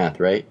 engineering, and math,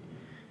 right?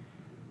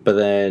 But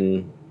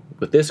then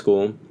with this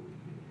school,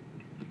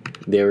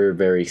 they were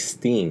very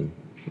STEAM,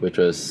 which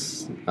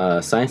was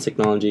science,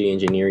 technology,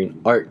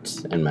 engineering,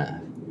 arts, and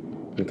math.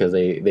 Because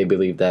they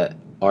believed that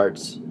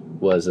arts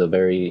was a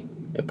very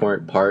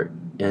important part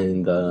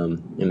in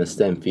the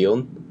STEM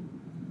field.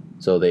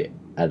 So they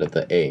added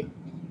the A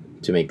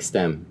to make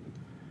STEM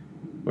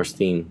or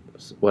STEAM,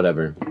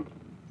 whatever.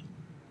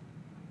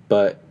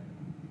 But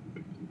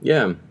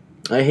yeah,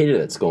 I hated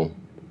that school.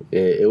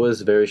 It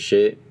was very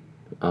shit.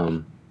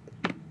 I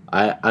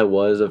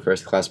was a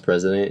first class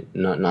president,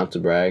 not to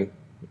brag.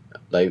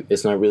 Like,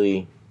 it's not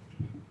really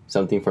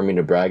something for me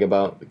to brag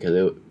about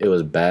because it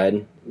was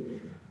bad.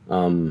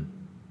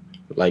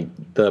 Like,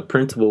 the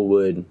principal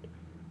would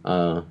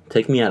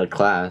take me out of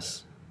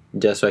class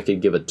just so I could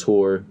give a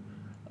tour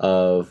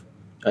of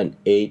an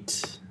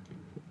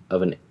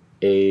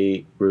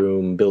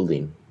 8-room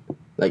building.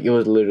 Like, it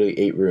was literally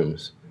 8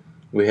 rooms.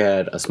 We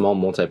had a small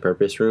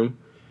multi-purpose room,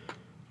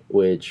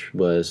 which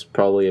was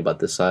probably about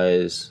the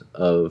size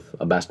of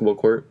a basketball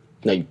court,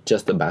 like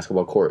just the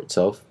basketball court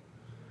itself.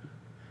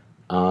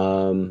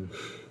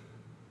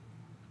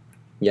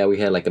 Yeah, we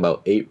had like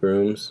about 8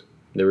 rooms.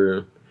 They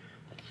were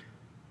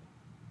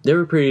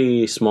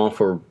pretty small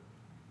for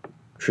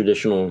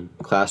traditional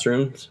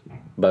classrooms,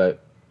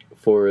 but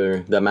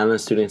for the amount of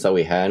students that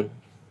we had,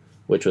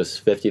 which was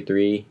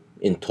 53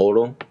 in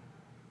total,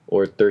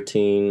 or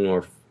 13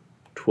 or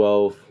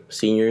 12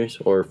 seniors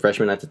or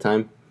freshmen at the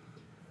time,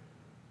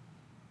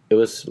 it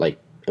was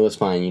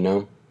fine, you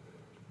know.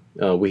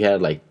 We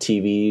had like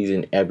TVs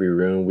in every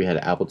room. We had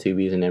Apple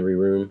TVs in every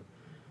room,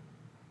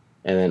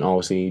 and then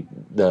obviously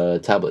the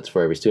tablets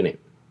for every student.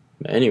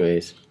 But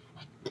anyways,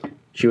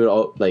 she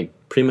would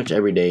pretty much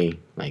every day,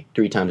 like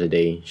 3 times a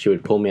day, she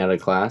would pull me out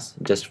of class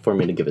just for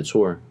me to give a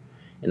tour,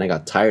 and I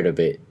got tired of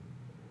it.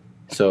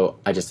 So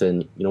I just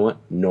said, you know what?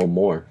 No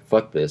more.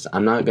 Fuck this.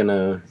 I'm not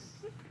gonna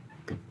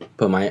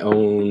put my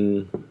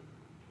own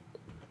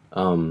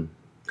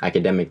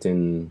academics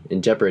in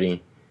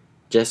jeopardy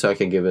just so I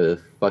could give a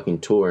fucking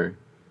tour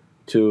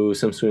to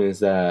some students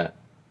that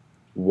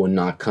will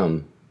not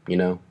come, you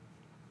know?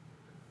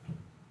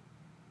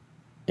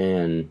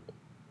 And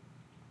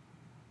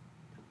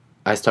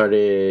I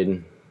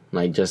started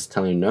like just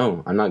telling,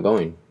 no, I'm not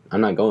going.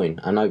 I'm not going.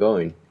 I'm not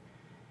going.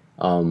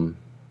 And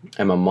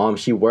my mom,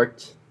 she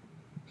worked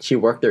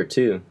there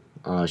too.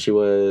 She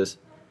was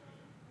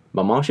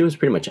my mom, she was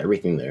pretty much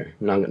everything there.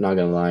 Not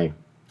gonna lie.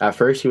 At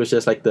first, she was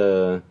just like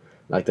the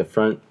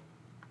front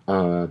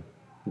uh,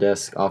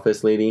 desk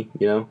office lady,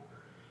 you know.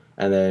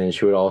 And then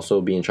she would also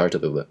be in charge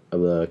of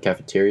the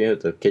cafeteria,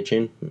 the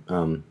kitchen,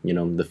 you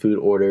know, the food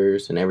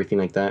orders and everything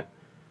like that.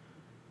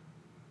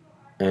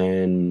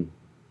 And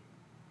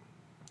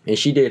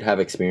she did have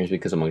experience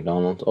because of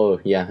McDonald's. Oh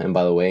yeah, and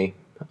by the way,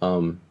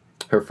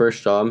 her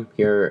first job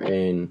here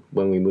in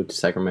when we moved to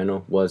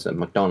Sacramento was at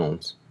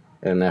McDonald's,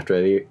 and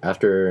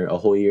after a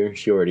whole year,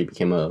 she already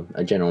became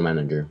a general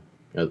manager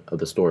of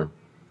the store.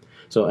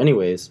 So,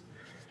 anyways,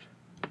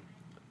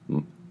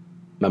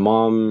 my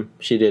mom,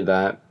 she did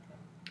that,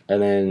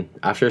 and then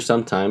after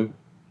some time,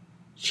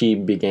 she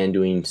began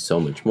doing so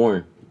much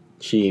more.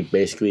 She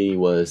basically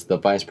was the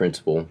vice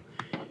principal.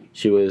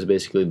 She was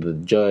basically the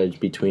judge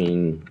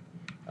between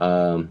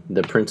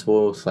the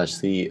principal slash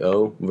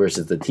CEO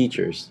versus the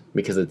teachers,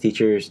 because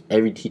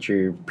every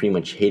teacher pretty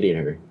much hated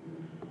her,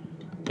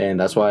 and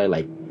that's why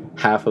like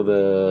half of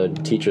the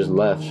teachers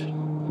left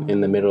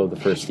in the middle of the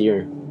first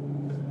year.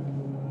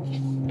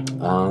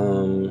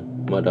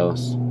 What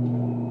else?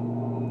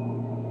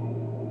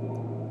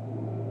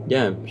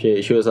 Yeah,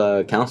 she was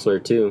a counselor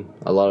too.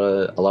 A lot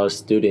of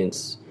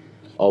students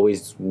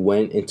always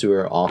went into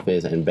her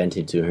office and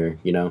vented to her.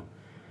 You know,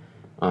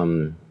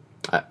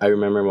 I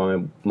remember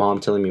my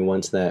mom telling me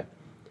once that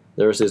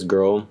there was this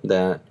girl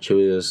that she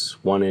was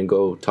wanting to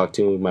go talk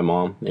to my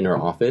mom in her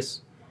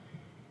office,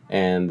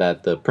 and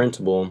that the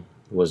principal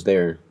was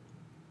there,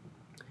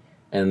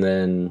 and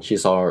then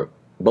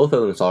both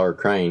of them saw her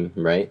crying,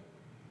 right?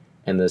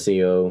 And the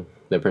CEO,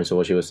 the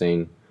principal, she was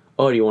saying,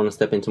 "Oh, do you want to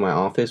step into my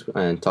office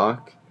and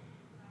talk?"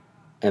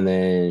 And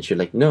then she was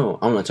like, "No,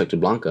 I want to talk to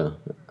Blanca."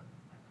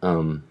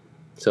 Um,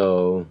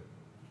 so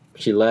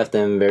she left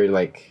and very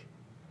like,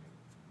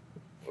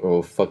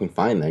 "Oh, fucking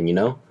fine then," you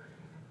know.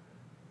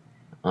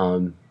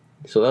 Um,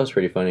 so that was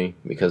pretty funny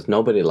because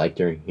nobody liked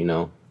her, you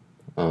know.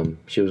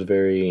 She was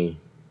very,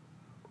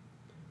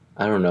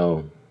 I don't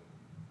know.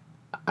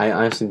 I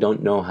honestly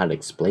don't know how to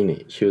explain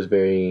it. She was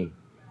very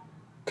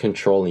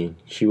controlling.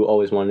 She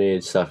always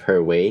wanted stuff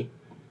her way,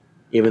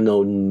 even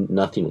though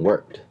nothing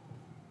worked.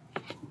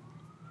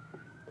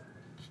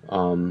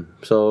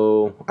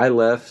 So I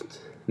left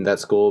that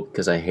school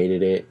because I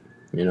hated it.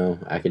 You know,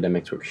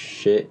 academics were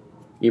shit.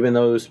 Even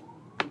though it was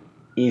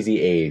easy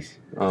A's.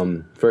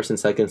 First and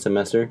second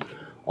semester,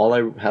 all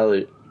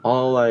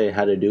I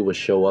had to do was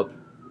show up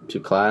to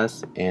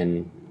class,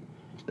 and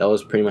that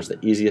was pretty much the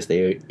easiest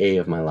A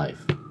of my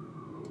life.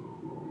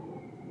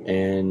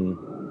 And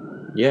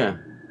yeah,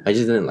 I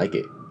just didn't like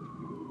it.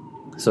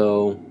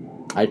 So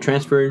I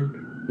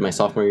transferred my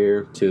sophomore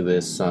year to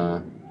this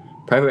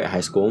private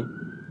high school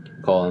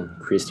called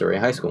Cristo Rey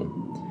High School.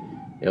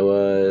 It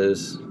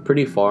was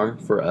pretty far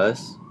for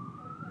us,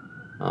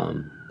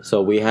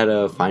 so we had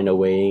to find a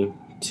way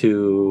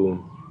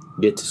to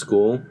get to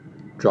school,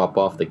 drop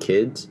off the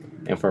kids,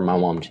 and for my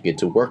mom to get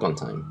to work on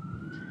time.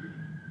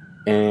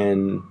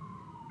 And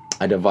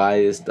I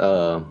devised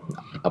a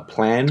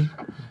plan,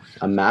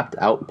 a mapped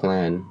out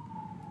plan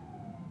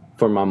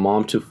for my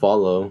mom to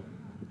follow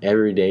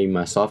every day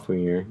my sophomore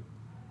year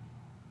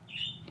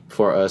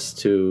for us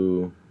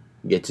to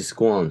get to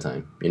school on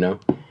time, you know?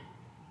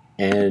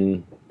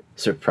 And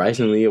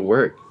surprisingly, it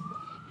worked.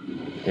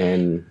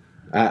 And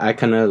I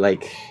kind of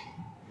like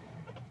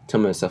tell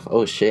myself,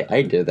 oh shit,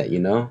 I did that, you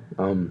know?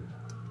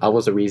 I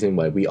was the reason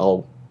why we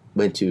all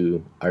went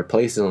to our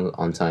places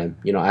on time.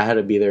 You know, I had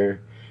to be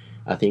there,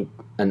 I think,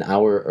 an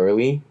hour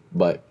early,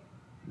 but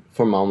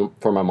for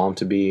my mom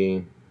to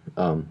be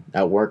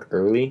at work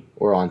early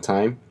or on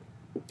time,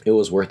 it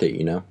was worth it,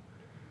 you know?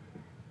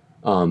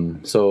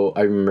 So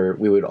I remember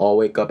we would all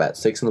wake up at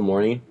 6 in the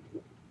morning,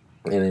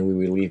 and then we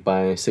would leave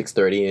by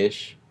 6:30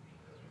 ish.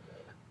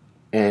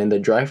 And the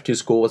drive to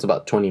school was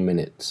about 20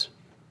 minutes,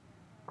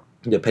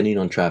 depending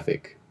on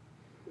traffic.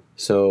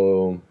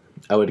 So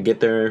I would get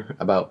there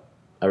about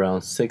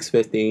around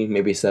 6:50,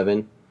 maybe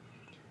 7,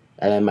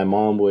 and then my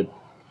mom would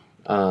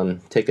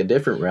take a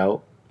different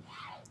route,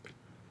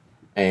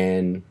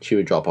 and she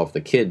would drop off the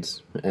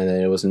kids, and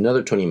then it was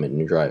another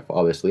 20-minute drive,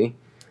 obviously.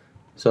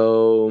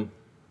 So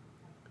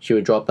she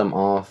would drop them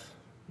off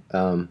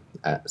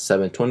at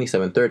 7:20,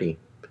 7:30,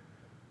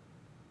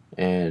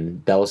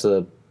 and that was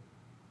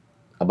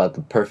about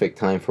the perfect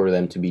time for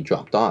them to be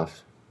dropped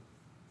off.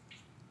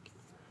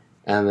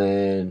 And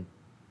then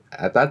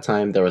at that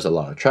time there was a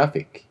lot of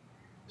traffic,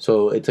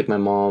 so it took my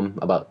mom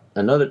about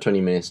another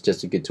 20 minutes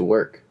just to get to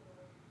work.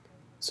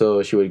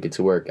 So she would get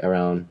to work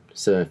around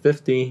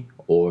 7:50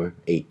 or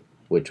 8,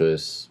 which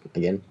was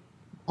again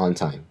on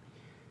time.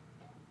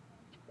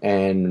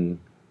 And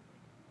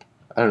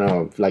I don't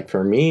know, like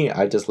for me,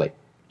 I just like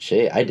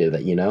shit, I did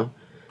that, you know.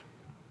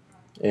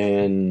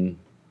 And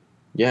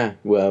yeah,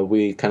 well,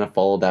 we kind of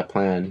followed that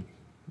plan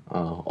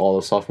all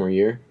the sophomore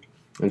year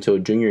until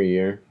junior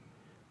year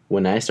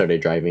when I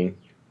started driving.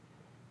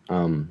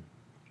 Um,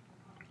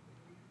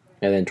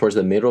 and then towards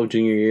the middle of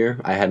junior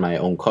year, I had my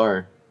own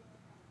car,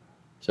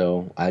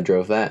 so I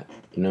drove that,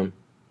 you know.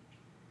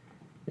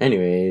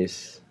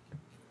 Anyways,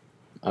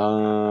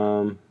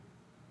 Um,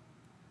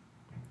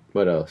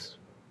 what else?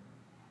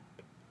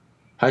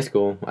 High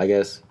school, I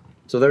guess.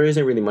 So there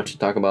isn't really much to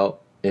talk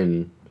about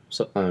in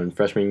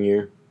freshman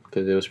year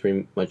because it was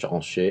pretty much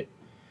all shit.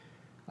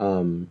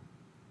 Um,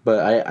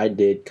 but I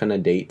did kind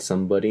of date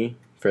somebody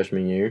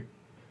freshman year.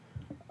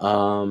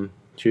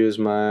 She was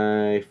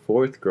my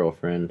fourth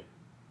girlfriend.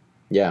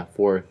 Yeah,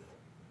 fourth.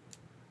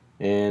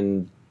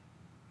 And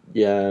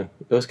yeah,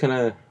 it was kind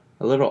of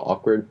a little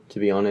awkward to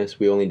be honest.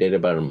 We only dated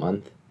about a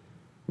month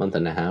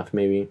and a half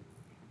maybe,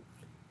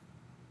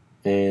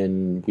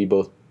 and we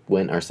both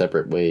went our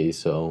separate ways.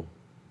 So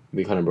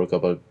we kind of broke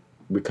up.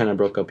 We kind of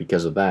broke up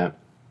because of that.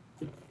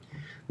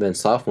 Then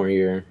sophomore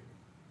year,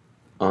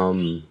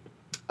 um,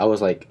 I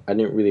was like, I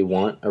didn't really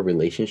want a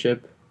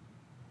relationship.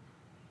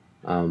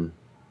 Um,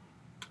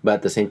 but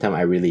at the same time,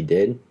 I really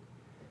did.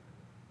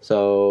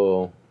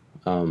 So,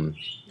 I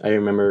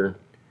remember,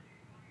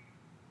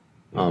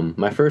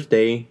 my first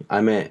day,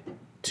 I met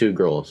two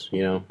girls.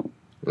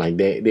 Like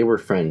they were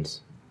friends,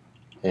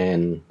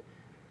 and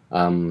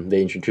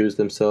they introduced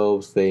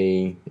themselves.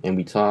 And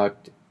we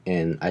talked,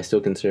 and I still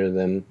consider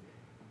them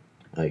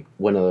like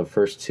one of the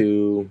first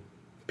two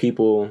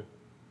people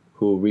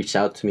who reached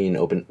out to me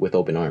with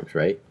open arms.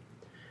 Right.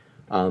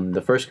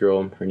 The first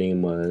girl, her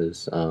name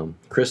was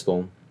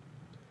Crystal.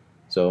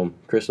 So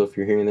Crystal, if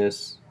you're hearing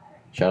this,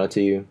 shout out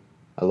to you.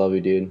 I love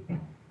you, dude.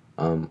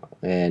 And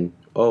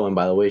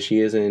by the way, she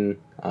is in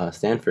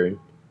Stanford,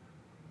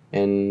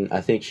 and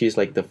I think she's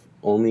like the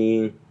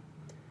only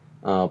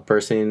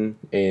person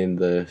in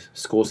the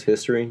school's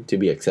history to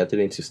be accepted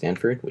into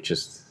Stanford, which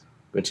is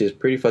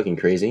pretty fucking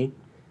crazy.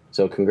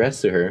 So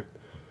congrats to her.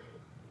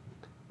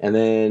 And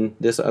then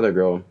this other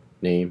girl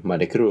named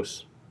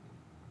Maricruz,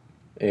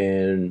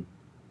 and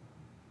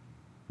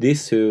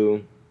these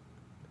two,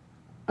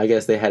 I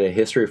guess they had a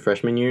history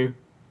freshman year,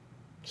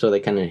 so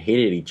they kind of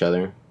hated each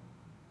other,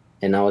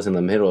 and I was in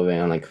the middle of it.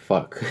 I'm like,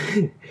 fuck.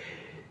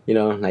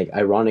 Like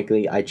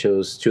ironically, I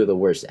chose two of the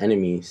worst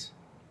enemies,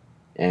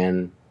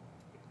 and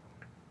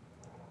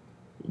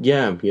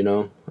yeah, they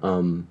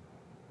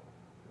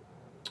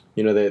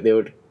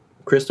would.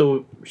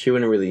 Crystal, she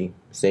wouldn't really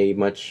say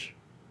much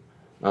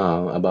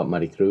about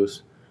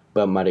Maricruz,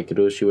 but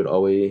Maricruz, she would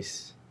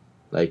always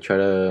like try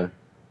to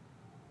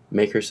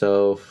make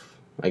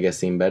herself, I guess,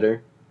 seem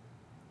better,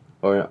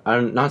 or I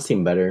don't not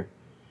seem better,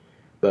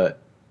 but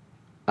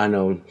I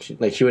know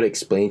she would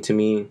explain to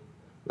me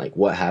like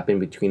what happened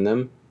between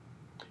them,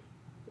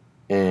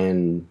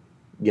 and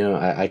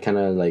I kind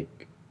of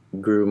like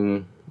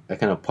grew. I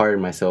kind of parted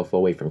myself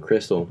away from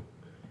Crystal,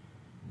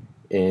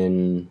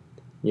 and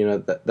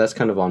that's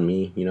kind of on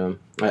me.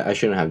 I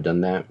shouldn't have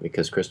done that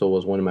because Crystal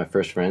was one of my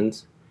first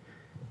friends,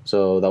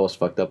 so that was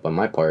fucked up on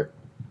my part.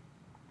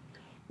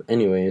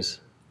 Anyways,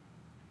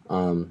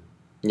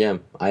 yeah,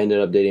 I ended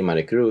up dating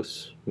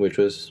Maricruz,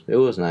 it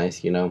was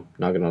nice. Not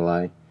gonna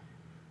lie.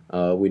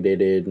 We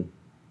dated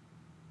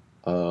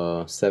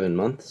 7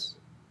 months,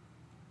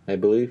 I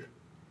believe.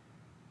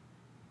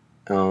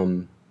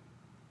 Um,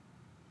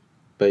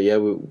 but yeah,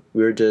 we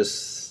were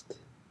just.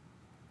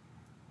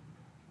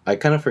 I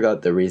kind of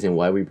forgot the reason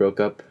why we broke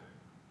up,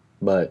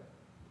 but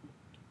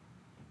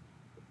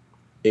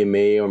it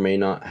may or may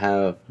not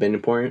have been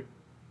important.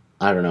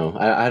 I don't know.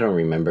 I don't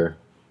remember.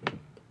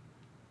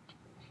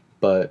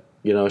 But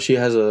she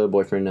has a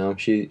boyfriend now.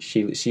 She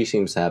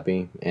seems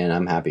happy, and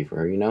I'm happy for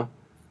her.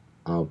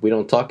 We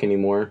don't talk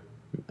anymore,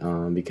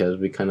 because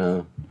we kind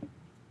of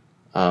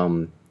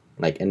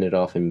like ended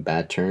off in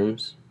bad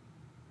terms.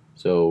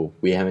 So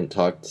we haven't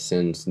talked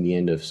since the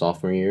end of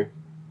sophomore year.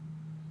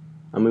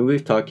 I mean,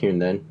 we've talked here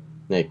and then,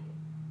 like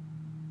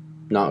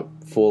not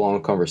full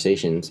on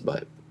conversations,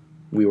 but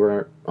we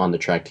were on the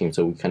track team,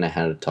 so we kind of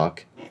had a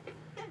talk.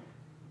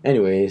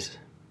 Anyways,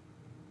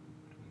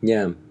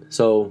 yeah.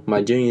 So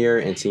my junior year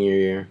and senior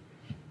year,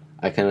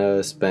 I kind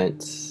of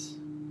spent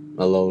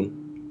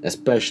alone,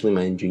 especially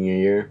my junior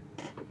year,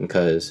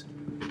 because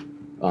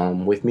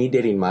with me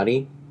dating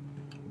Mari,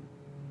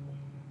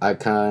 I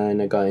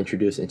kind of got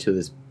introduced into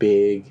this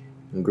big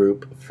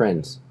group of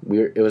friends.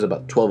 It was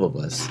about 12 of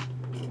us,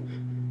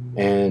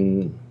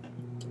 and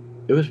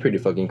it was pretty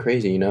fucking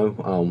crazy.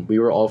 We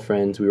were all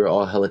friends. We were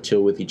all hella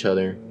chill with each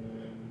other.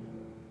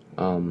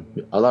 A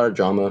lot of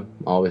drama,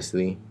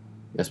 obviously,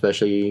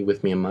 especially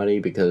with me and Mari,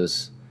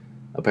 because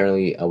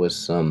apparently I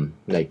was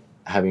like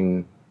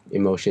having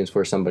emotions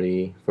for some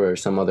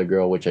other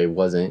girl, which I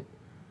wasn't.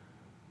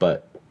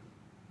 But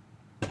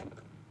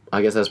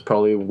I guess that's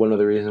probably one of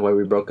the reasons why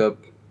we broke up.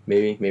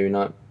 Maybe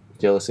not.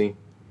 Jealousy.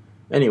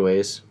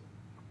 Anyways,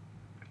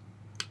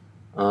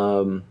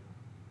 we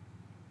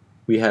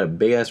had a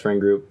big ass friend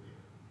group,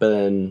 but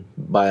then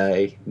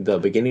by the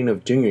beginning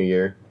of junior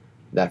year,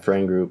 that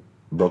friend group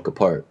broke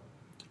apart.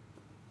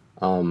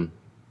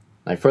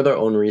 Like for their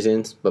own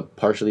reasons, but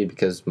partially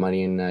because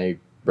Mari and I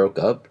broke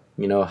up.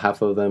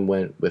 Half of them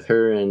went with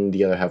her, and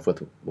the other half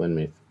went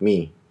with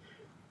me.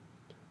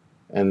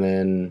 And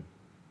then,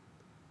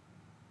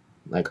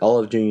 like all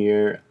of junior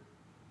year,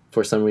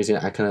 for some reason,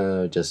 I kind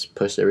of just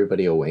pushed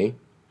everybody away.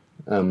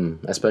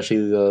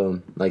 Especially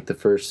the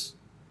first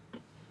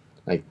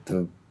like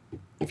the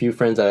few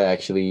friends that I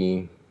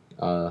actually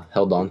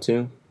held on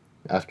to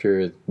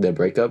after the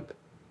breakup.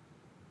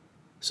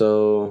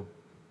 So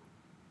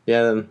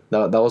yeah,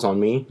 that was on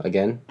me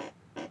again.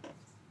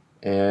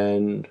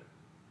 And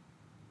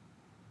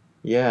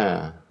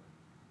yeah,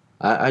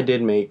 I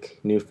did make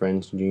new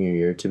friends junior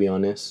year, to be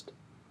honest.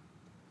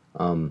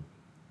 Um,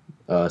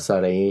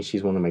 Sarai,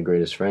 she's one of my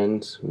greatest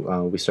friends.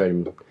 We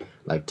started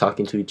like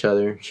talking to each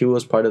other. She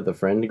was part of the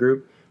friend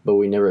group, but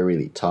we never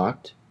really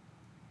talked.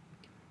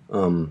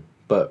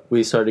 But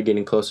we started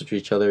getting closer to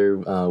each other.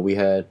 We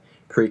had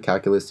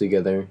pre-calculus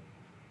together,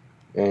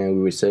 and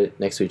we would sit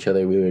next to each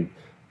other. We would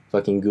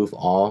fucking goof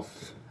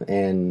off,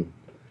 and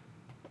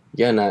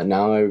yeah,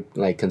 now I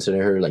like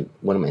consider her like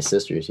one of my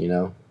sisters, you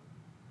know.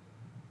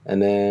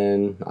 And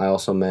then I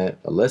also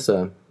met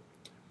Alyssa,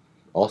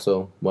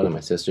 also one of my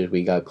sisters.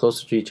 We got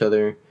closer to each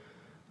other.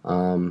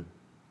 Um,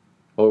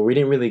 or we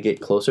didn't really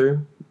get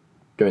closer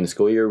during the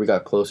school year. We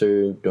got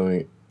closer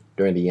during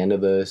the end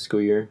of the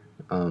school year.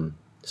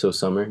 So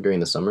during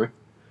the summer.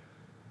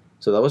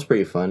 So that was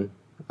pretty fun.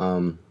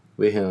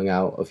 We hung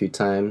out a few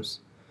times,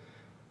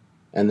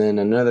 and then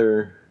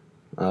another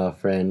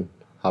friend,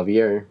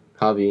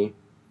 Javi.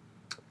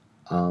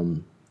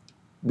 Um,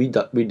 we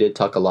did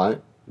talk a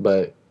lot,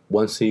 but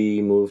once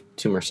he moved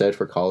to Merced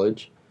for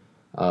college,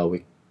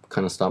 we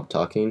kind of stopped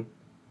talking.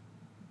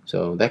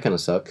 So that kind of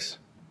sucks.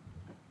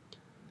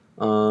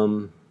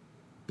 And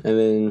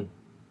then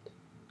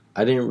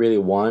I didn't really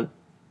want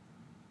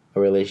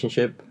a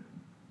relationship,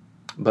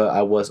 but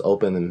I was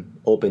open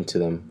to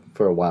them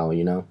for a while,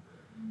 you know.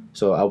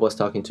 So I was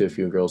talking to a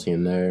few girls here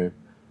and there,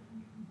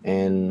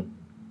 and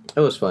it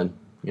was fun,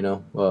 you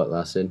know, while it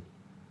lasted.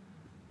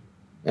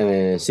 And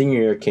then senior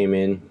year came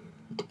in,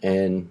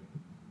 and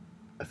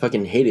I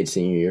fucking hated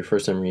senior year for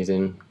some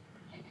reason.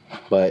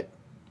 But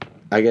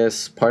I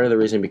guess part of the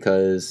reason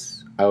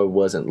because I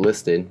wasn't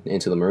listed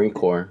into the Marine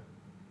Corps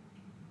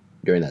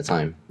during that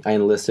time. I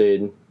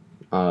enlisted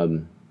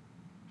the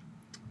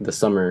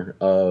summer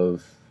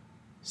of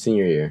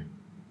senior year,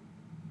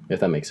 if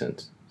that makes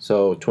sense.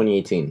 So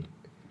 2018,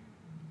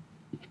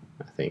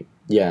 I think.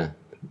 Yeah,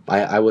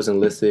 I was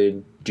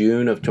enlisted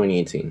June of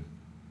 2018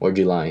 or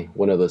July,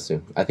 one of those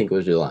two. I think it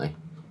was July.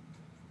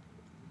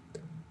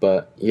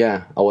 But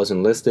yeah, I was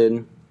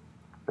enlisted,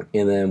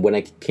 and then when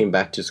I came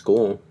back to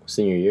school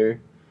senior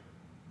year,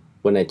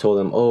 when I told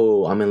them,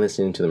 "Oh, I'm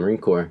enlisted into the Marine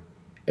Corps,"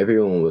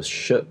 everyone was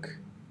shook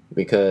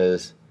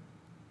because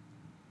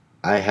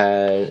I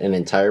had an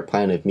entire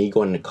plan of me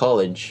going to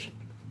college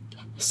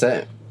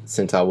set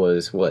since I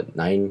was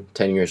 9,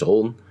 10 years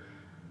old,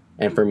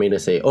 and for me to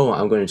say, "Oh,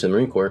 I'm going into the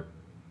Marine Corps,"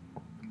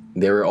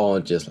 they were all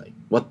just like,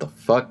 "What the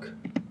fuck?"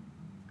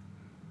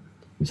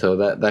 So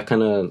that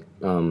kind of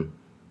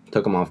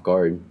took them off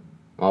guard,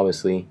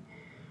 obviously,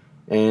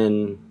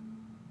 and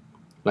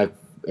like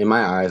in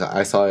my eyes,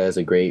 I saw it as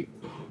a great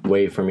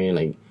way for me to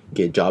like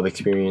get job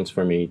experience,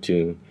 for me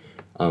to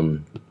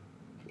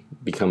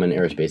become an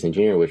aerospace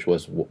engineer, which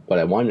was what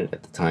I wanted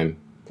at the time.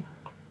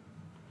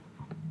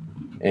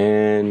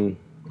 And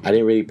I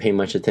didn't really pay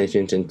much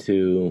attention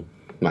into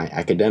my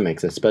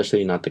academics,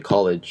 especially not the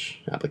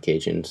college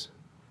applications.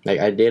 Like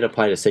I did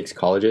apply to 6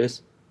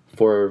 colleges,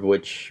 4 of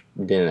which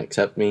didn't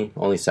accept me.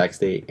 Only Sac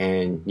State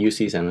and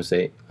UC San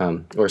Jose,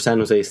 or San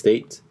Jose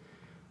State,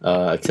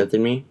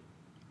 accepted me.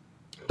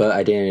 But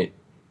I didn't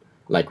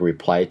like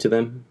reply to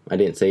them. I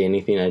didn't say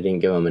anything. I didn't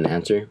give them an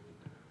answer.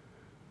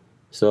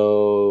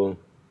 So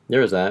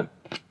there was that.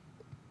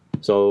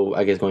 So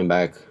I guess going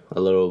back a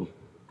little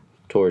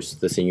towards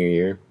the senior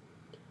year,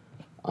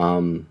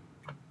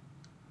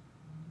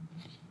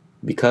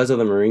 because of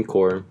the Marine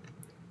Corps,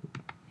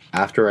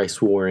 after I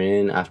swore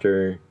in,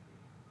 after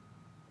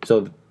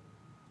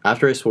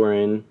I swore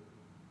in,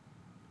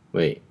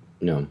 wait,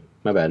 no,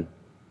 my bad.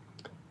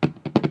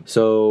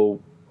 So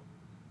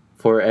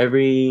for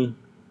every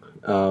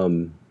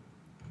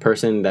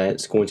person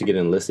that's going to get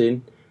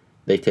enlisted,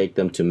 they take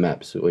them to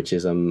MEPS, which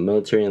is a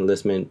military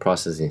enlistment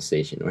processing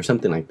station or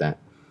something like that.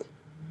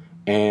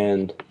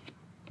 And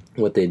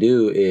what they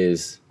do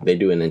is they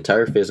do an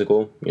entire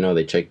physical. You know,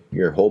 they check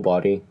your whole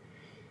body,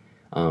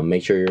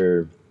 make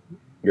sure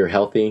you're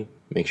healthy,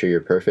 make sure you're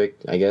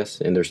perfect, I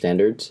guess, in their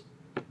standards.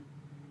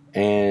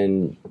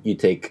 And you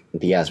take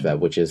the ASVAB,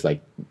 which is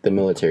like the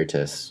military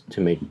test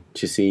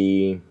to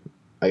see,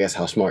 I guess,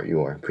 how smart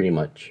you are, pretty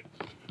much.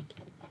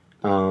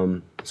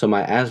 So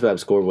my ASVAB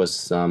score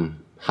was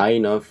high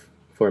enough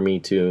for me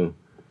to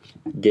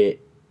get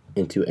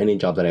into any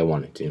job that I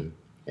wanted to.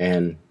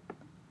 And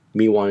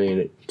me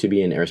wanting to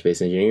be an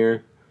aerospace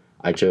engineer,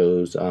 I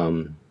chose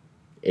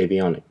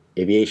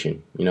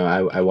aviation. You know,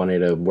 I wanted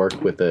to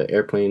work with the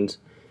airplanes.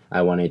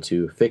 I wanted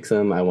to fix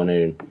them. I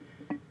wanted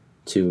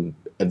to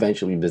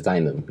eventually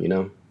design them, you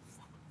know?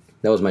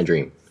 That was my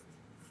dream.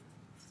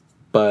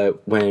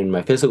 But when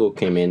my physical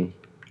came in,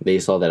 they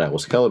saw that I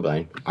was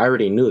colorblind. I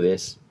already knew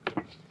this,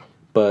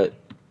 but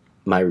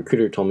my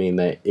recruiter told me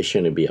that it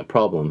shouldn't be a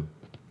problem.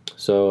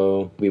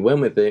 So we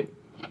went with it,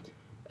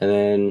 and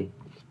then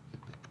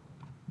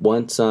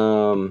once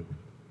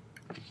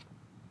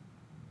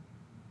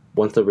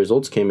once the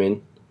results came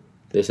in,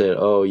 they said,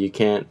 "Oh, you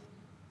can't,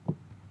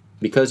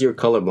 because you're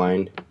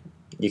colorblind,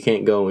 you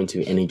can't go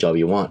into any job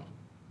you want."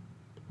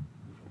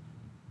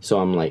 So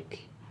I'm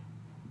like,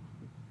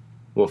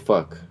 well,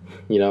 fuck,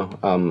 you know.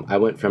 I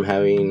went from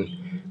having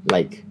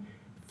like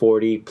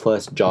 40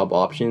 plus job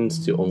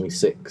options to only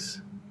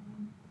 6.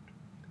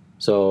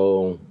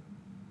 So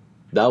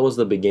that was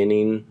the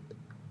beginning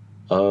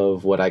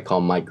of what I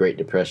call my Great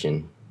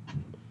Depression,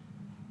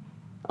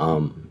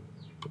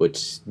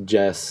 which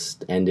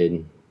just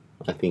ended,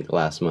 I think,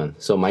 last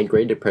month. So my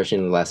Great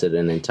Depression lasted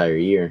an entire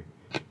year,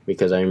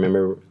 because I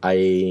remember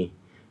I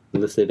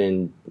enlisted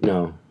and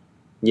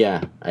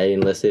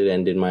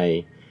did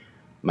my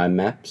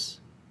MEPS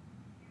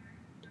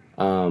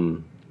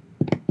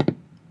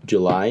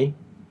July,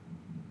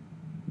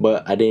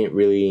 but I didn't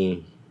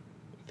really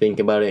think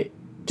about it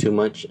too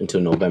much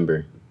until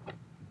November,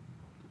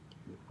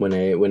 when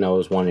I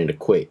was wanting to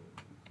quit.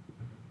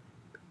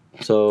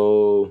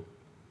 So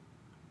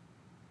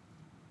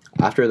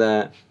after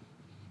that,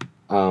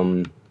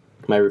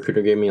 my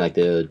recruiter gave me like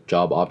the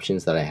job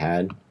options that I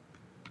had,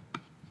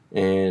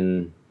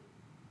 and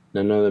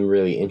none of them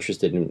really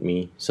interested in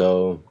me.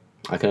 So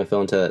I kind of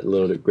fell into that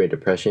little Great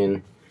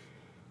Depression,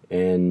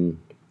 and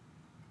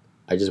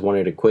I just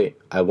wanted to quit.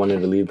 I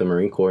wanted to leave the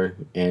Marine Corps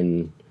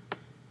and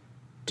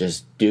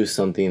just do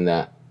something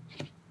that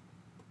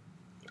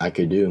I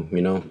could do,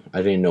 you know?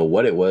 I didn't know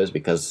what it was,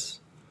 because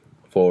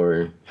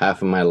for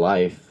half of my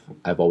life,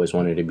 I've always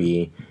wanted to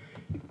be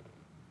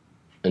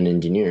an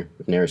engineer,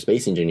 an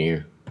aerospace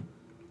engineer.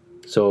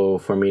 So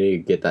for me to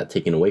get that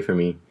taken away from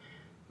me,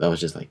 that was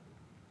just like,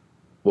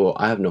 well,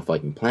 I have no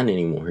fucking plan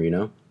anymore, you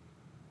know?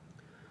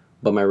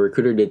 But my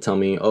recruiter did tell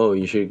me, oh,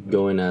 you should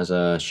go in as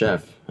a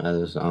chef,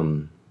 as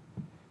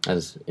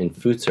in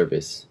food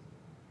service.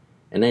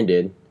 And I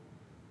did,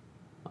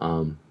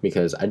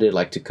 because I did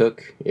like to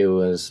cook. It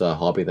was a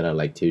hobby that I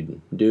liked to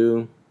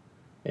do,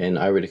 and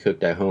I already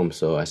cooked at home,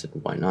 so I said,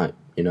 why not,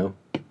 you know?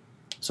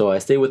 So I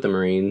stayed with the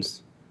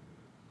Marines,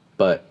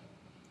 but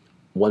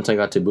once I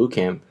got to boot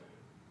camp,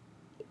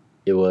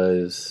 it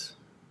was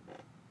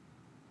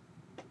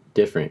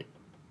different.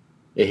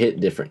 It hit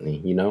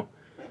differently, you know?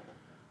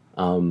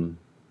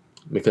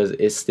 Because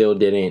it still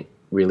didn't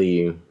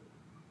really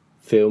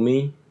fill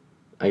me.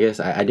 I guess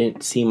I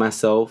didn't see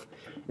myself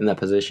in that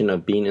position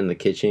of being in the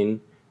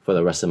kitchen for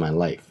the rest of my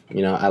life.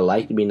 You know, I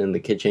liked being in the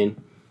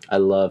kitchen. I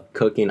love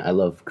cooking. I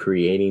love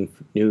creating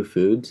new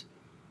foods.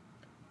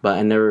 But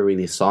I never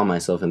really saw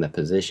myself in that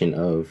position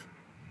of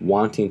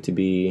wanting to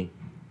be,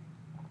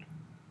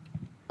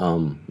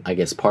 I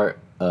guess, part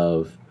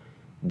of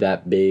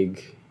that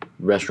big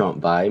restaurant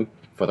vibe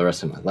for the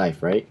rest of my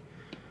life, right?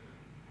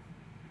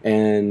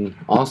 And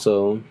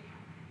also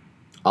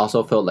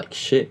felt like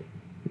shit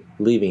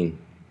leaving,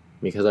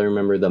 because I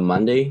remember the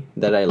Monday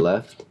that I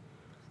left,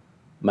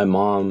 my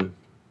mom,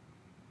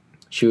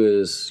 she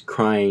was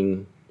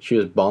crying, she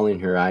was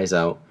bawling her eyes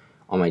out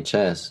on my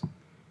chest,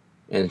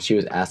 and she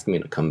was asking me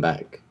to come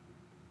back.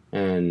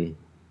 And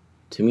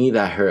to me,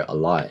 that hurt a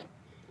lot.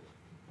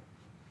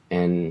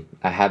 And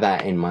I had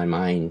that in my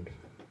mind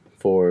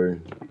for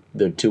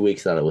the 2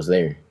 weeks that I was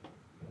there.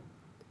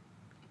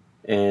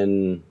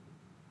 And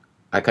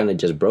I kind of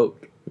just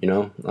broke, you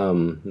know?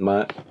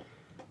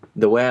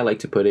 The way I like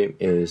to put it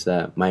is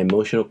that my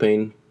emotional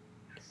pain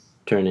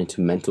turned into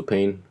mental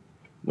pain,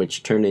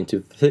 which turned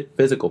into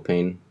physical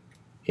pain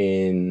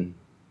in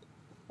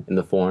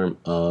the form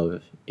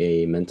of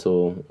a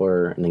mental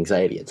or an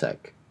anxiety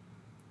attack.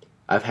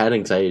 I've had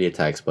anxiety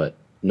attacks, but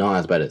not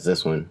as bad as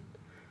this one.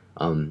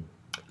 I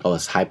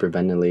was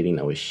hyperventilating.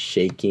 I was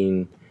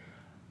shaking.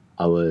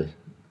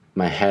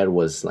 My head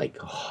was like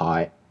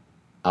hot.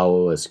 I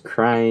was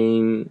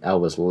crying. I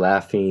was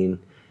laughing,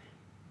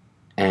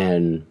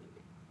 and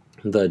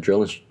the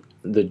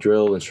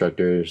drill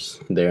instructors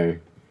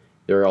there,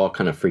 they were all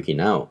kind of freaking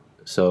out.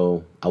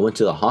 So I went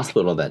to the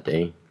hospital that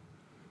day,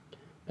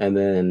 and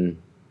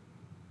then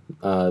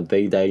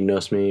they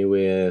diagnosed me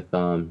with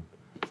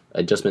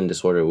adjustment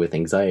disorder with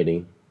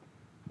anxiety,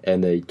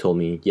 and they told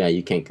me, yeah,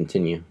 you can't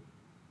continue.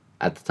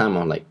 At the time,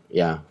 I'm like,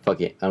 yeah,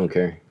 fuck it, I don't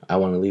care. I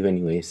want to leave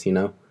anyways, you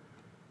know?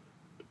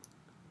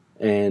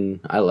 And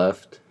I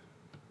left,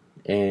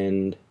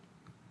 and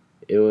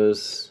it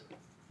was,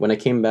 when I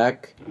came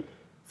back,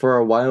 for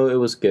a while it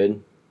was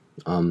good,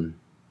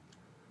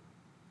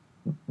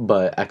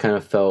 but I kind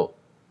of felt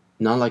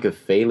not like a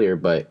failure,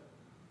 but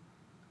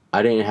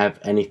I didn't have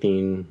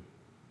anything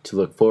to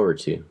look forward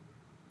to.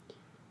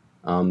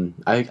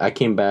 I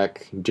came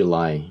back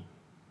July,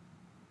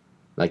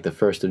 like the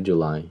 1st of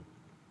July,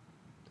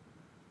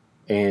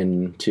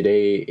 and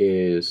today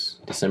is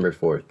December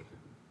 4th.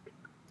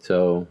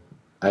 So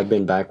I've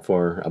been back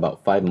for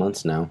about 5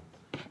 months now,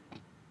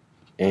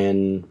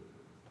 and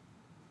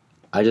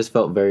I just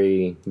felt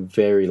very,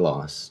 very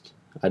lost.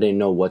 I didn't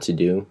know what to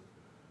do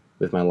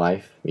with my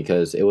life,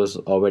 because it was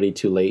already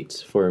too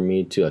late for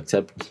me to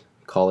accept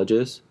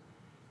colleges,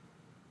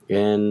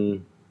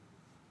 and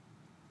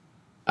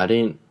I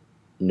didn't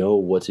know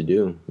what to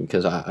do,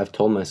 because I've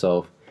told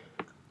myself,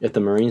 if the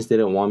Marines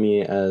didn't want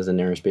me as an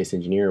aerospace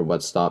engineer,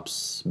 what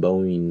stops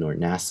Boeing or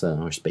NASA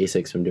or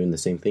SpaceX from doing the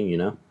same thing, you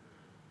know?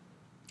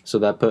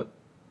 So I put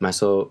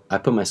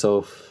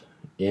myself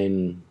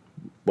in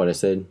what I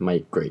said, my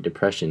Great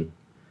Depression.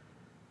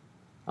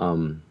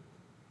 And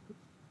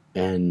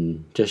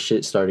just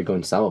shit started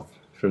going south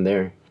from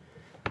there.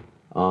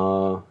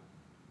 And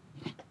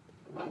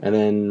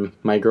then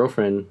my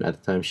girlfriend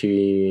at the time,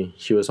 she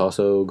was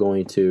also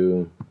going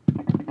to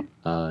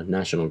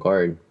National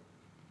Guard.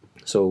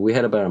 So we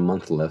had about a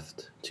month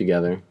left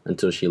together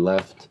until she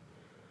left.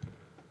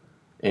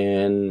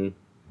 And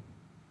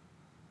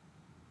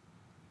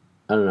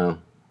I don't know,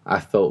 I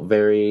felt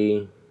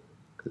very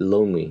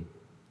lonely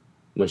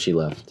when she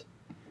left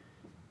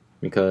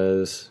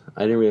because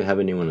I didn't really have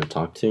anyone to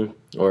talk to.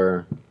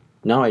 Or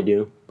now I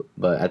do,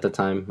 but at the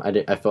time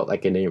I felt like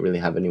I didn't really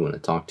have anyone to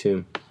talk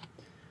to.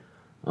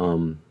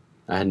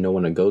 I had no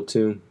one to go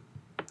to.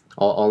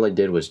 All I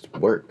did was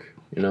work,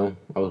 you know.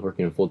 I was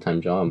working a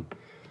full-time job,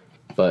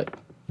 but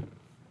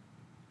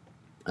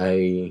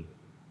I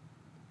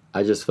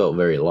just felt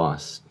very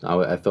lost.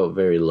 I felt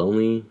very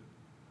lonely.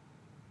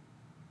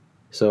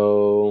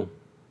 So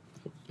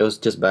it was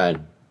just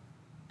bad.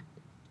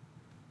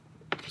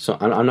 So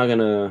I'm not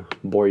gonna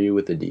bore you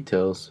with the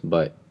details,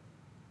 but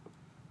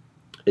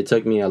it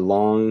took me a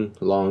long,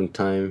 long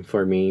time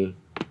for me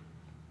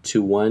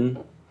to,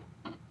 one,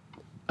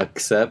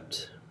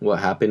 accept what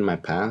happened in my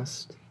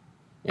past,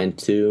 and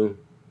two,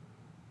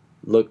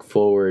 look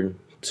forward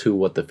to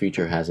what the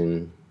future has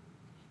in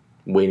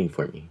waiting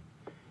for me.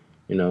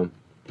 You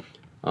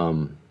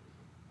know,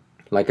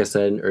 like I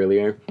said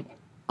earlier,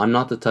 I'm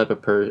not the type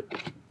of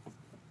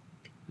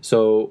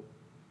so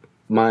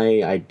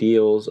my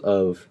ideals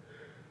of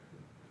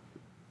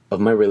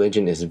my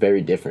religion is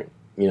very different.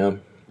 You know,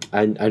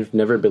 I've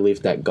never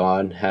believed that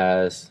God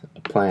has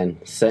a plan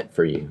set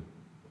for you.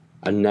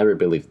 I've never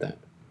believed that.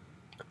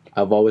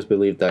 I've always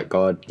believed that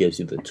God gives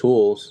you the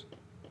tools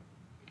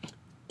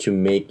to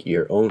make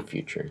your own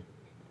future,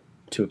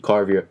 to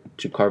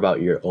carve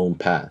out your own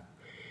path.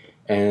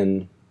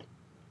 And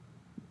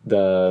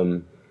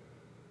the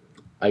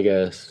I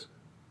guess,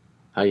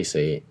 how do you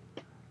say it?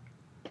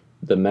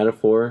 The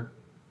metaphor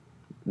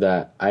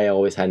that I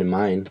always had in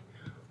mind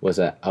was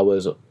that I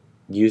was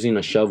using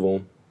a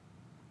shovel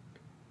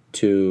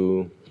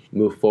to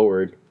move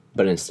forward,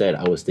 but instead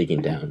I was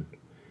digging down.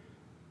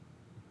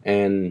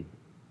 And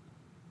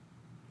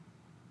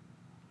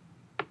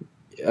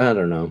I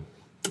don't know.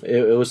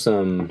 It was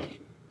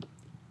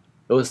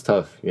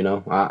tough, you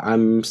know.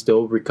 I'm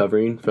still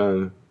recovering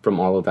from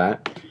all of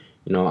that.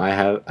 You know,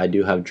 I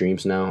do have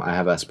dreams now. I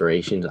have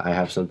aspirations. I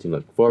have something to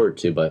look forward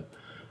to, but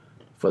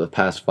for the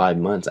past 5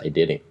 months I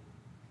didn't.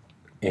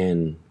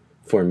 And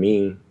for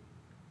me,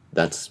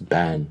 that's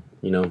bad.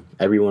 You know,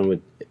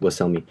 everyone was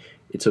telling me,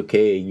 it's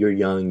okay, you're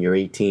young, you're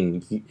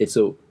 18. It's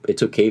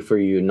okay for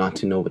you not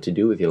to know what to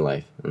do with your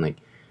life. And like,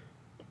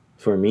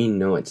 for me,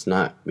 no, it's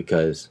not,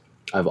 because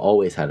I've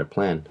always had a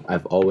plan.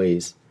 I've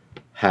always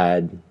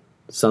had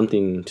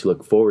something to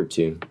look forward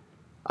to.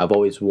 I've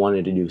always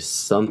wanted to do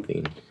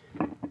something.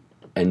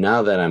 And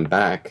now that I'm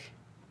back,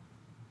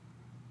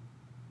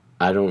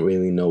 I don't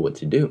really know what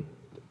to do.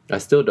 I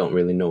still don't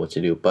really know what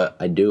to do, but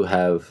I do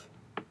have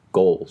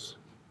goals.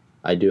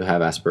 I do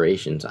have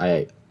aspirations.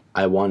 I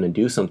want to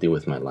do something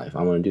with my life.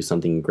 I want to do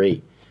something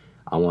great.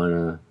 I want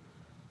to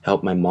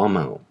help my mom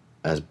out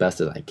as best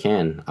as I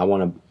can. I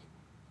want to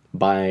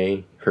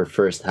buy her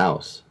first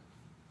house.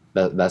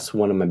 That's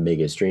one of my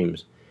biggest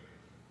dreams.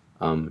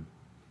 I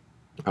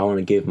want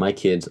to give my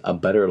kids a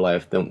better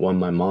life than one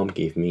my mom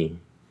gave me.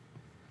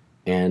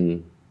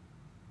 And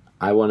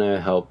I want to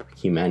help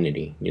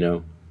humanity, you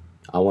know.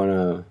 I want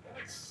to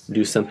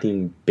do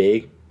something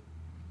big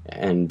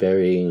and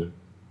very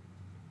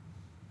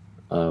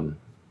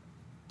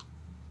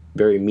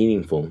very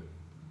meaningful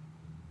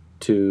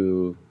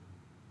to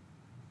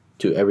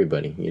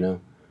everybody, you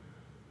know.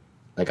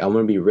 Like, I want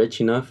to be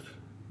rich enough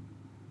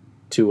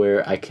to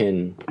where I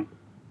can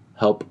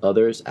help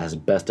others as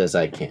best as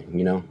I can,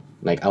 you know.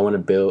 Like, I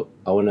want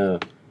to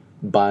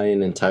buy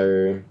an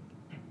entire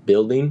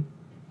building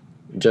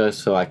just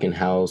so I can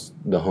house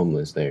the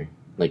homeless there,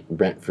 like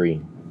rent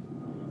free,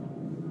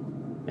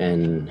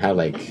 and have,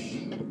 like,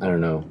 I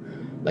don't know,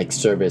 like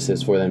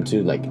services for them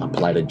to like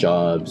apply to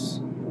jobs,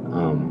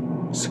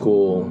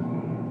 school,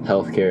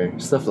 healthcare,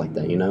 stuff like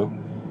that, you know.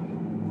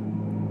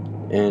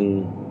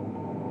 And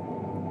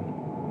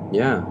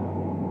yeah,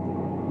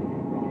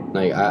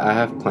 like I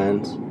have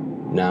plans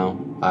now.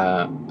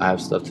 I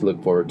have stuff to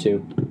look forward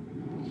to,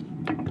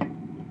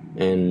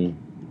 and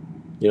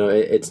you know,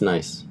 it's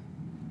nice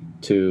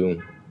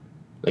to,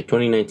 like,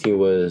 2019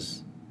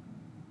 was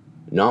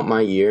not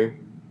my year.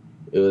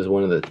 It was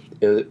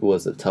it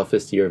was the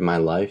toughest year of my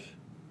life.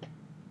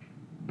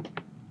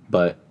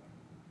 But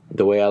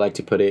the way I like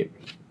to put it,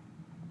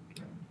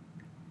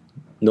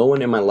 no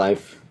one in my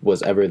life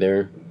was ever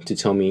there to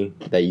tell me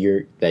that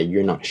you're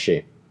not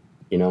shit.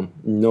 You know,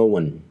 no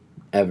one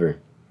ever.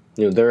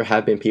 You know, there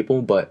have been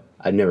people, but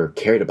I never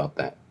cared about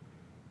that.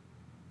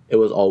 It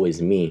was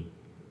always me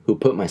who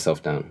put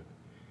myself down.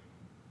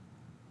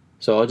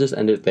 So I'll just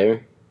end it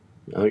there.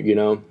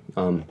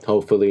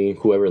 Hopefully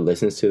whoever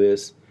listens to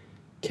this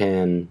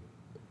can,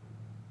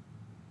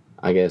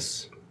 I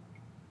guess,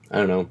 I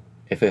don't know,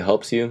 if it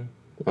helps you,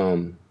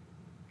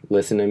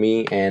 listen to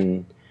me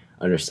and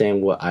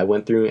understand what I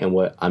went through and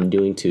what I'm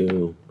doing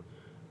to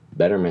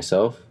better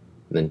myself,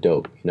 then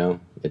dope.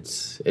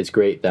 It's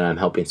great that I'm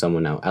helping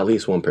someone out, at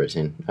least one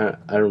person. I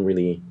don't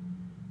really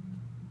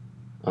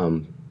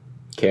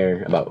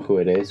care about who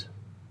it is,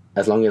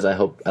 as long as I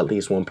help at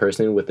least one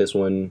person with this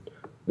 1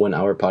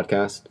 hour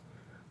podcast.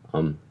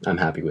 I'm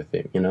happy with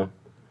it.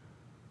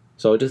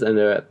 So I'll just end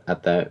it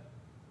at that.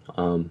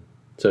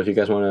 So if you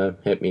guys want to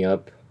hit me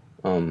up,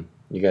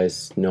 you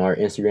guys know our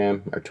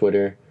Instagram, our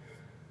Twitter,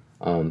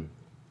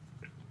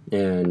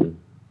 and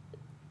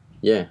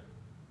yeah,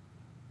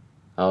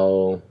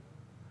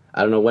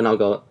 I don't know when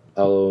I'll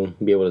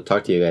be able to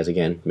talk to you guys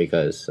again,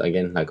 because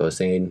again, like I was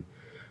saying,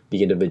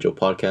 the individual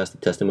podcast, the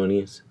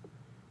testimonies,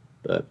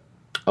 but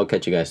I'll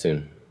catch you guys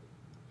soon.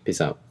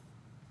 Peace out.